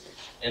 molecules,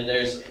 and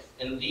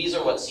these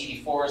are what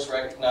CD4s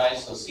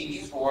recognize. So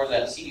CD4,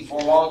 that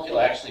CD4 molecule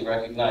actually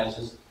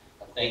recognizes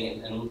a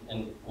thing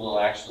and will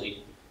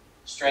actually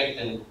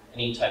strengthen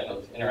any type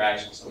of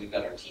interaction. So we've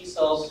got our T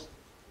cells,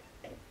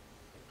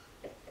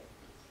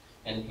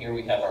 and here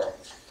we have our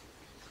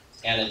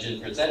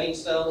antigen presenting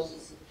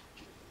cells,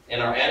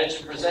 and our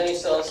antigen presenting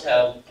cells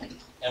have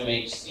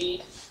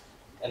MHC,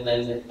 and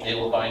then they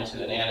will bind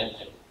to an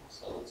antigen.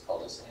 So let's call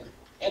this an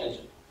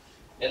antigen.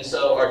 And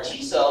so our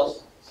T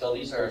cells, so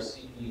these are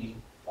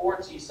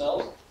CD4 T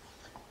cells,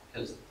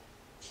 because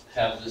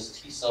have this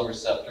T cell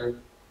receptor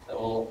that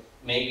will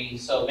maybe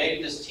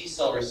this T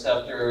cell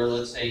receptor,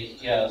 let's say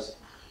he has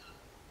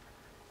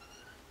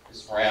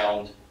this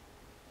round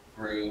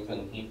groove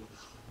and he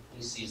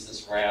sees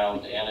this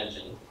round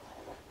antigen.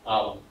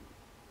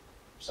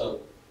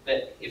 So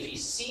that if he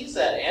sees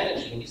that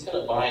antigen, he's going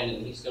to bind,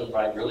 and he's going to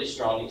bind really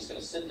strong. He's going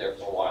to sit there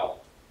for a while.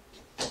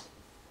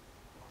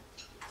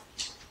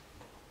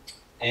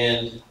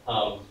 And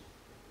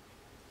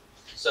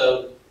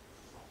so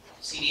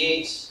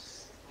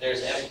CD8s,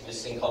 there's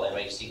this thing called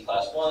MHC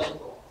class 1,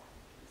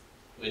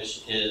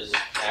 which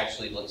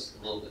looks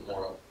a little bit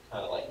more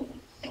kind of like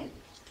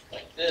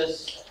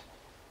this.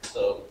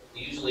 So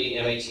usually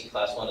MHC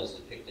class 1 is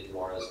depicted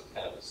more as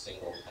kind of a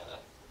single kind of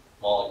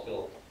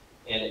molecule,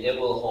 and it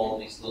will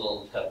hold these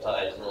little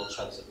peptides, little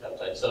chunks of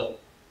peptides. So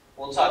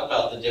we'll talk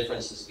about the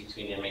differences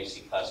between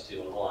MHC class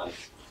 2 and 1.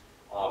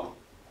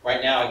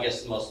 Right now, I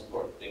guess the most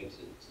important thing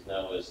to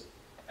know is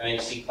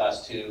MHC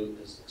class 2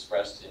 is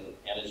expressed in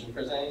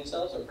antigen-presenting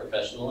cells, or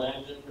professional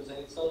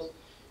antigen-presenting cells.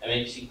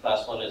 MHC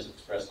class 1 is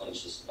expressed on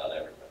just about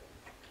everybody.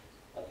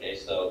 Okay,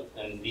 so,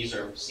 and these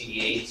are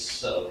CD8s,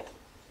 so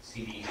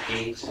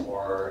CD8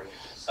 or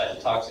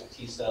cytotoxic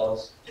T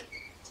cells.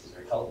 These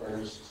are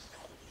helpers.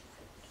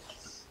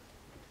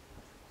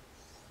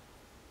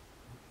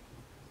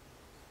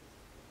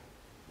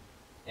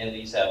 And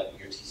these have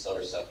your T cell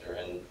receptor,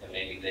 and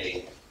maybe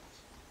they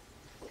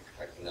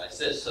recognize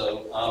this.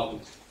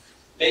 So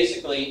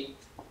basically,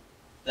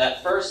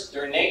 that first,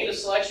 during negative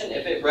selection,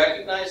 if it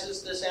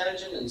recognizes this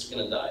antigen, it's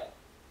going to die.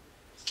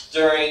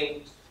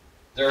 During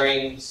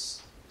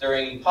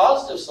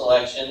positive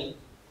selection,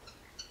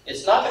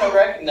 it's not going to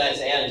recognize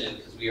antigen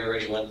because we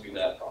already went through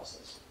that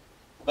process.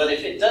 But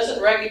if it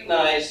doesn't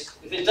recognize,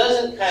 if it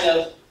doesn't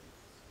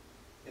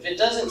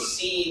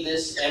see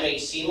this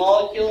MHC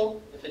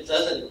molecule, if it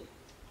doesn't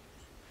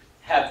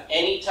have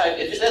any type,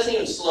 if it doesn't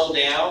even slow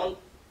down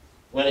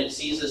when it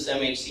sees this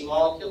MHC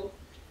molecule,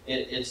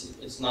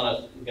 it's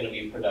not going to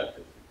be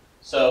productive.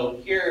 So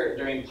here,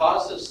 during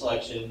positive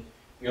selection,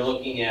 you're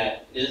looking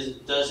at,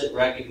 does it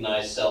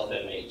recognize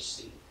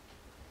self-MHC?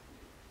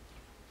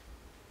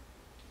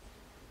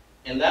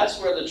 And that's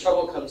where the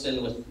trouble comes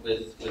in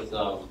with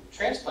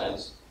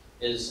transplants,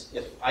 is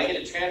if I get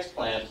a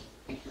transplant,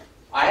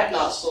 I have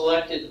not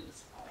selected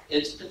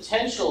its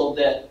potential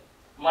that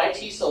my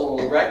T cell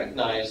will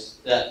recognize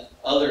that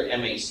other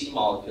MHC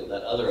molecule,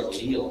 that other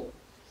allele,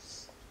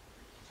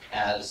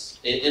 as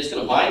it's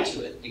going to bind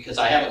to it because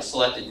I haven't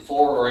selected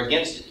for or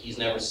against it. He's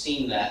never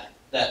seen that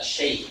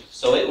shape,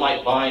 so it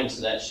might bind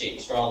to that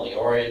shape strongly,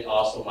 or it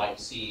also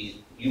might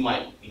see, you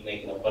might be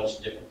making a bunch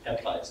of different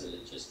peptides that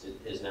it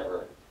is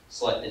never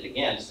selected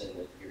against, and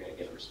you're going to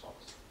get a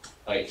response.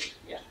 Like,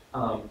 yeah.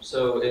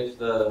 So if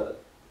the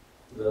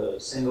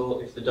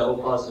double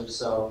positive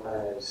cell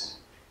has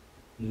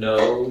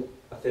no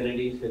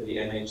affinity for the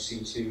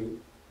MHC2,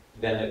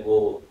 then it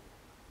will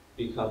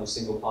become a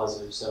single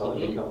positive cell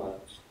and become a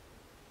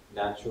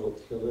natural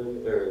killer,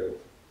 or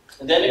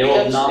and then it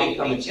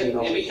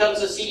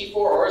becomes a CD4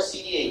 or a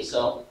CD8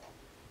 cell.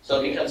 So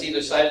it becomes either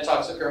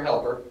cytotoxic or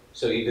helper.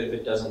 So even if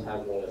it doesn't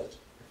have the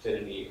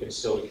affinity, it could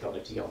still become a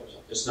T helper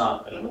cell, just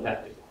not an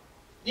effective one.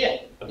 Yeah,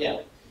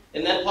 yeah.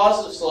 And then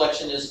positive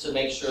selection is to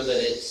make sure that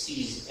it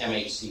sees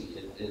MHC,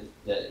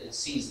 that it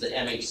sees the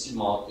MHC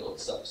molecule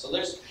itself. So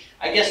there's,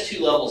 I guess,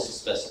 two levels of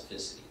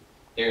specificity.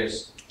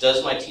 There's,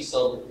 does my T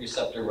cell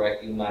receptor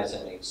recognize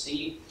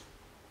MHC?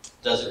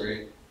 Does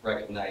it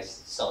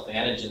recognize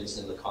self-antigens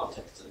in the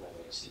context of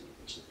MHC,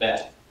 which is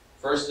bad.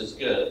 First is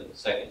good,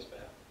 second is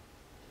bad.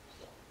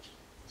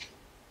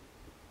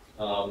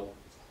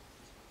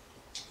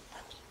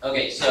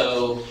 Okay,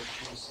 so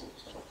hopefully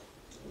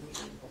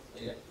I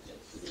can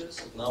get through this.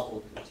 If not,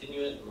 we'll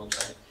continue it and we'll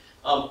try.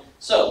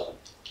 So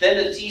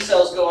then the T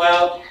cells go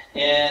out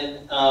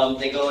and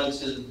they go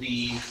into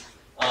the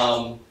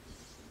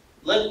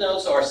lymph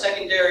nodes. So our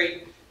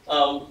secondary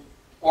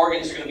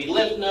organs are going to be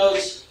lymph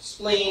nodes,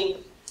 spleen,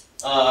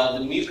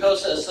 the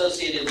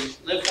mucosa-associated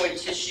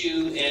lymphoid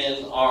tissue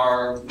in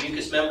our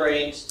mucous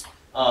membranes,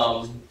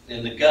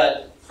 in the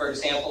gut, for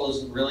example,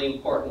 is a really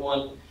important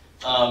one,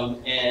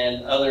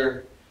 and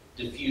other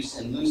diffuse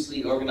and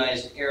loosely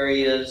organized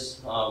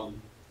areas.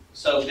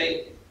 So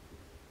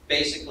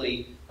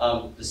basically,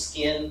 the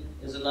skin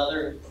is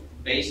another,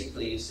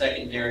 basically,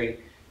 secondary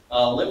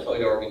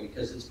lymphoid organ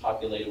because it's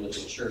populated with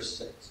mature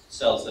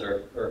cells that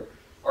are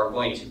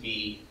going to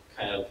be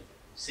kind of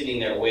sitting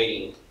there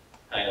waiting,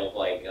 kind of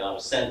like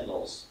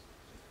sentinels.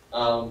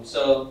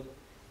 So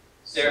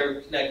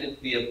they're connected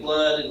via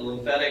blood and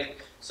lymphatic.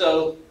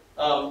 So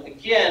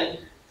again,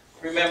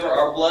 remember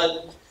our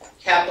blood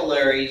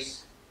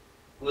capillaries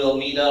will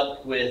meet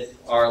up with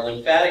our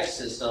lymphatic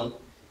system,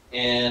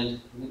 and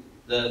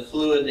the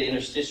fluid, the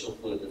interstitial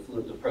fluid,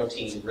 the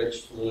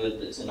protein-rich fluid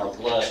that's in our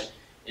blood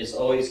is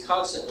always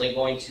constantly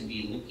going to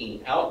be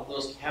leaking out of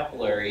those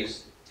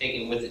capillaries,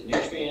 taking with it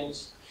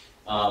nutrients,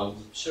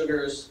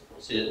 sugars.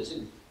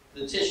 The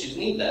tissues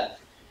need that.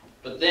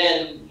 But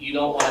then you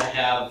don't want to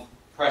have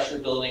pressure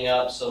building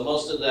up, so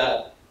most of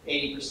that,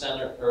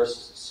 80% or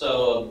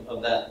so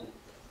of that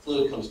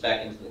fluid comes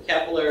back into the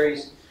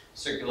capillaries,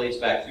 circulates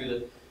back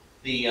through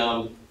the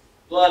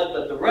blood,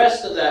 but the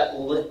rest of that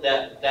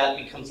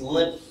becomes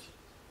lymph,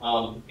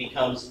 goes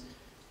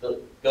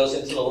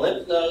into the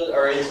lymph node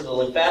or into the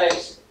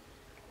lymphatics,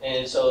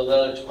 and so the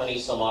other 20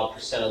 some odd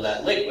percent of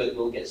that liquid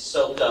will get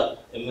soaked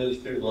up and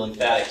move through the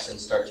lymphatics and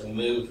start to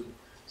move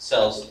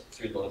cells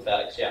through the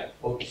lymphatics. Yeah.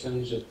 What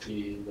percentage of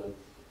the lymph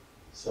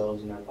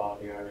cells in our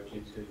body are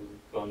due to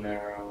bone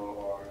marrow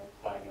or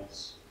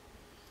thymus?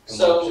 And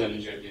So, what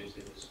percentage are due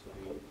to the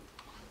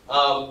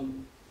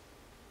spleen?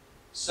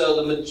 So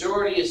the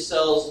majority of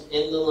cells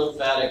in the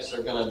lymphatics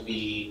are going to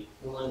be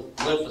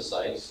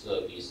lymphocytes,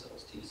 so B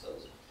cells, T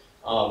cells,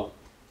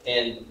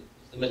 and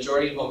the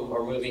majority of them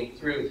are moving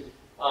through.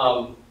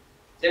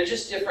 They're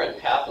just different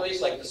pathways.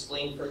 Like the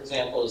spleen, for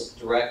example, is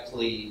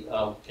directly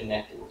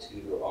connected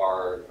to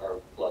our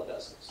blood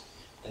vessels,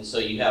 and so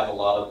you have a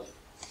lot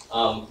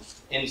of.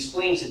 And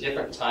spleens at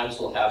different times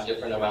will have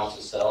different amounts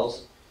of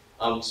cells.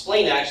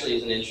 Spleen actually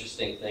is an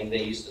interesting thing.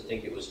 They used to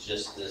think it was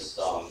just this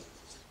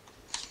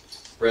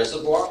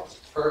reservoir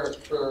for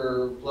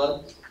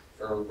blood,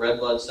 for red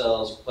blood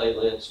cells,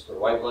 platelets, for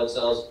white blood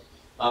cells,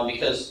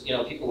 because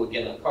people would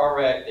get in a car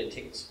wreck, they'd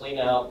take the spleen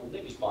out, and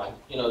they'd be fine.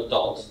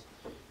 Adults.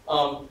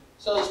 So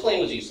the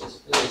spleen was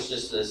useless. It was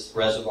just this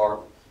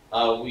reservoir.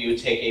 We would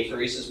take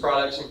apheresis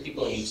products from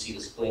people, and you'd see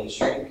the spleen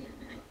shrink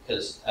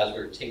because as we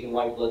were taking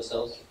white blood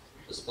cells,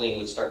 the spleen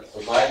would start to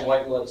provide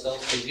white blood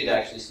cells. So you could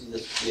actually see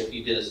this if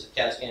you did a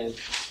CAT scan.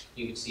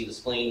 You could see the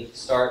spleen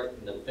start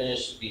and then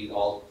finish, be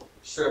all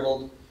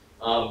shriveled.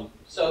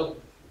 So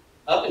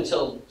up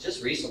until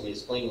just recently, the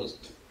spleen was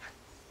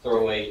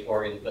throwaway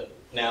organ, but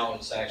now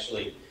it's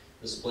actually,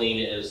 the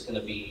spleen is going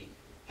to be,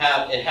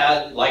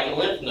 like a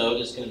lymph node,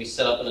 it's going to be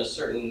set up in a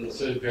certain...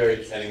 So it's very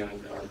depending on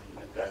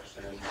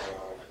infection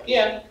or...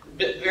 Yeah,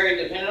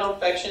 very dependent on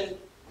infection,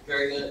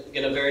 going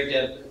to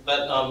vary,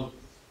 but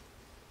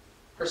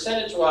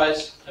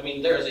percentage-wise, I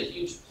mean, there is a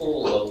huge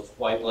pool of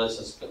white blood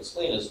cells. The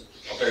spleen is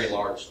a very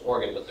large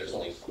organ, but there's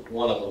only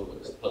one of them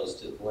as opposed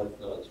to the lymph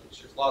nodes,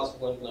 which there's lots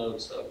of lymph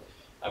nodes. So,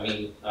 I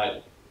mean,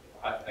 I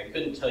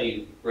couldn't tell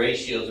you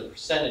ratios or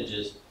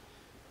percentages.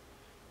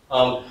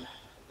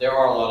 There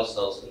are a lot of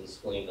cells in the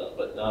spleen, though,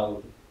 but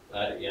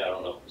I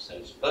don't know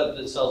percentage. But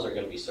the cells are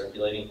going to be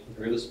circulating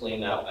through the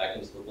spleen out back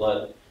into the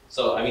blood.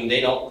 So, I mean,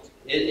 they don't.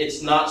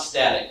 It's not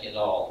static at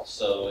all.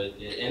 So, and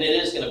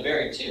it is going to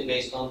vary too,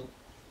 based on.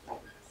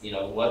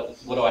 What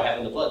do I have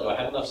in the blood? Do I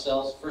have enough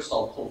cells? First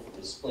I'll pull from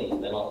the spleen,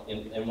 then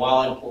and while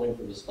I'm pulling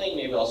from the spleen,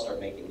 maybe I'll start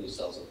making new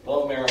cells in the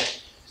bone marrow.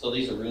 So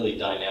these are really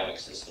dynamic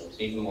systems,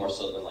 even more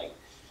so than like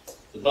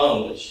the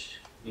bone, which,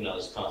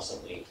 is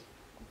constantly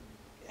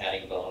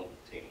adding bone,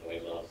 taking away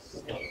bone.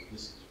 This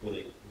is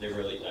they're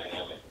really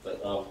dynamic,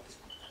 but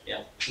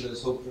yeah. So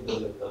there's hope for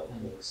the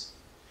appendix.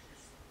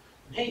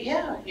 Hey,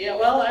 yeah,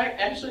 well,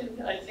 actually,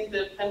 I think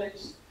the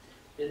appendix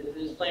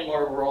is playing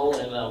more of a role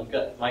in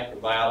gut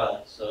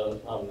microbiota, so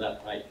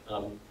that might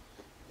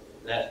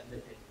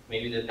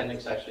maybe the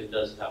appendix actually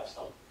does have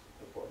some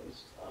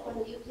importance.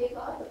 When you take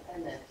off the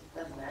appendix, it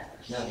doesn't matter.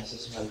 Yeah, this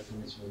is how the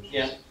appendix moves.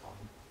 Yeah.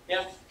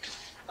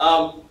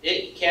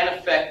 It can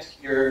affect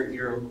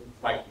your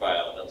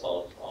microbiota. That's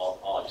all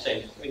I'm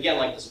saying. Again,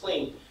 like the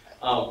spleen,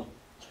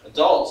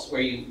 adults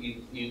where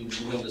you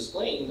remove the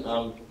spleen,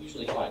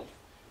 usually fine.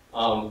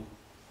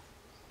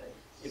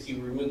 If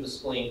you remove the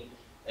spleen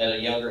at a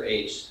younger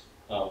age,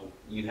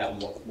 you have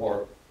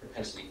more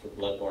propensity for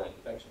blood-borne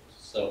infections.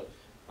 So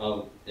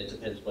it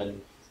depends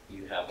when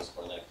you have a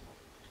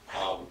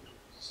splenectomy.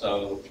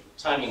 So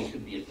timing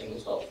could be a thing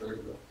as well.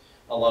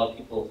 a lot of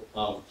people,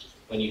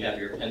 when you have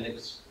your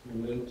appendix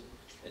removed,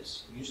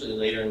 it's usually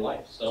later in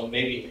life. So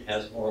maybe it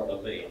has more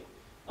of a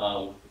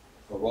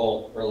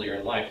role earlier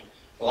in life.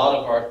 A lot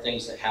of our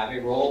things that have a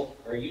role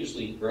are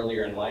usually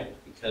earlier in life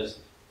because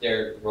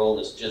their role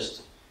is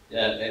just,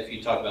 if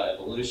you talk about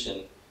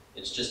evolution,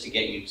 it's just to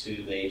get you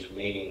to the age of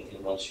mating,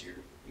 and once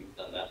you've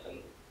done that, then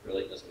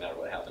really it doesn't matter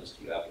what happens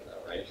to you after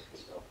that, right?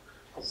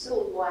 So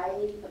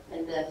why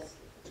appendix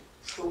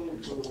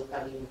to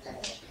having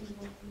that?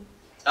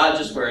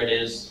 Just where it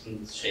is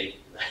in shape.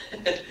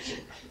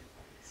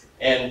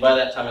 And by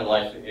that time in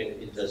life,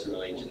 it doesn't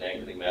really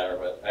genetically matter,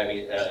 but I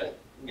mean,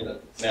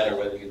 matter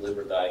whether you live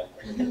or die.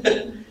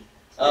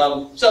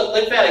 So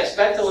lymphatics,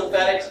 back to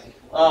lymphatics.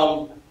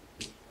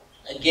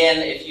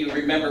 Again, if you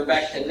remember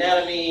back to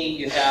anatomy,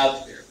 you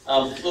have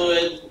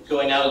fluid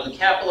going out of the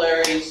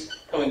capillaries,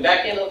 coming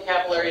back into the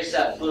capillaries,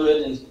 that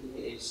fluid, and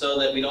so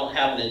that we don't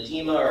have an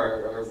edema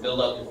or build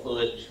up of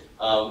fluid,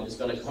 is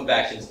going to come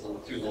back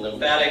through the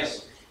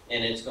lymphatics,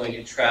 and it's going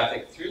to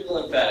traffic through the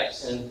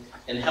lymphatics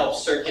and help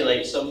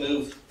circulate, so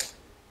move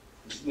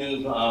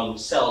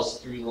cells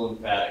through the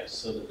lymphatics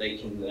so that they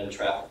can then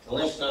traffic the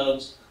lymph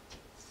nodes.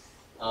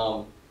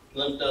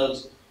 Lymph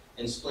nodes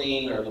and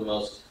spleen are the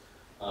most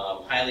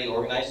highly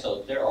organized,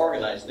 so they're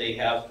organized. They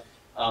have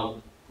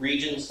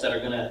regions that are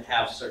going to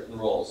have certain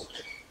roles.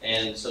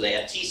 And so they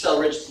have T cell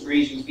rich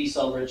regions, B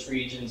cell rich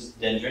regions,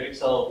 dendritic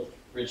cell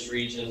rich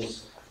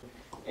regions,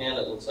 and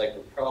it looks like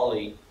we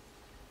probably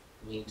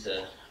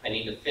I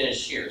need to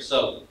finish here.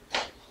 So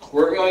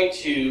we're going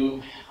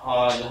to,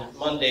 on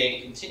Monday,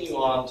 continue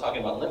on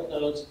talking about lymph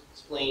nodes,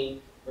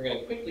 spleen. We're going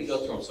to quickly go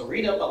through them. So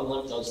read up on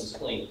lymph nodes and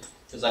spleen,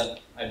 because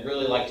I'd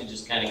really like to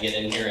just kind of get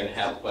in here and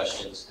have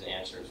questions and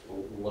answers.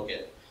 We'll look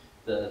at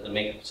the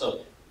makeup.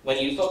 So when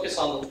you focus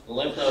on the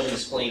lymph node and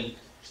spleen,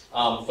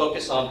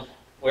 focus on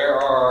where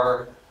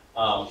are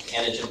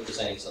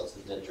antigen-presenting cells,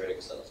 the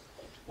dendritic cells.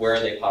 Where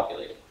are they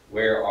populating?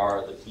 Where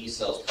are the B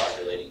cells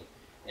populating?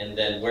 And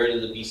then where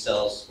do the B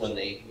cells, when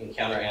they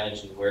encounter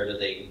antigen, where do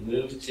they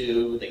move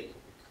to? They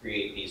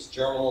create these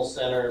germinal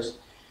centers.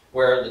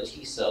 Where are the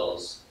T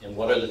cells? And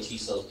what are the T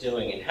cells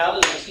doing? And how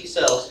are the T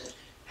cells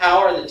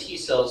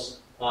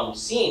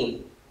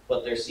seeing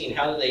what they're seeing?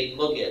 How do they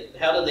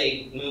how do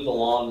they move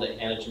along the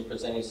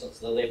antigen-presenting cells?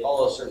 So they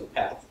follow a certain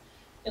path.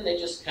 And they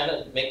just kind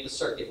of make the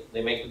circuit.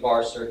 They make the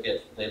bar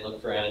circuit, they look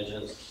for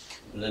antigens,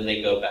 and then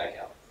they go back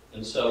out.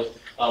 And so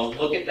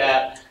look at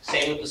that.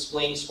 Same with the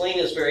spleen. Spleen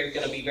is going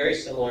to be very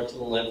similar to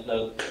the lymph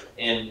node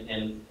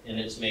in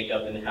its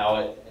makeup and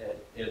how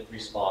it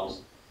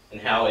responds and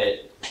how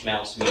it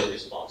mounts immune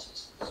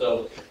responses.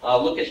 So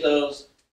look at those.